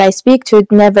people that I speak to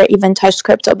never even touched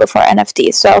crypto before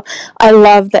NFTs. So I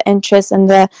love the interest and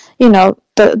the, you know,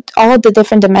 all the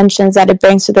different dimensions that it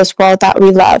brings to this world that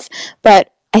we love. But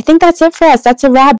I think that's it for us. That's a wrap.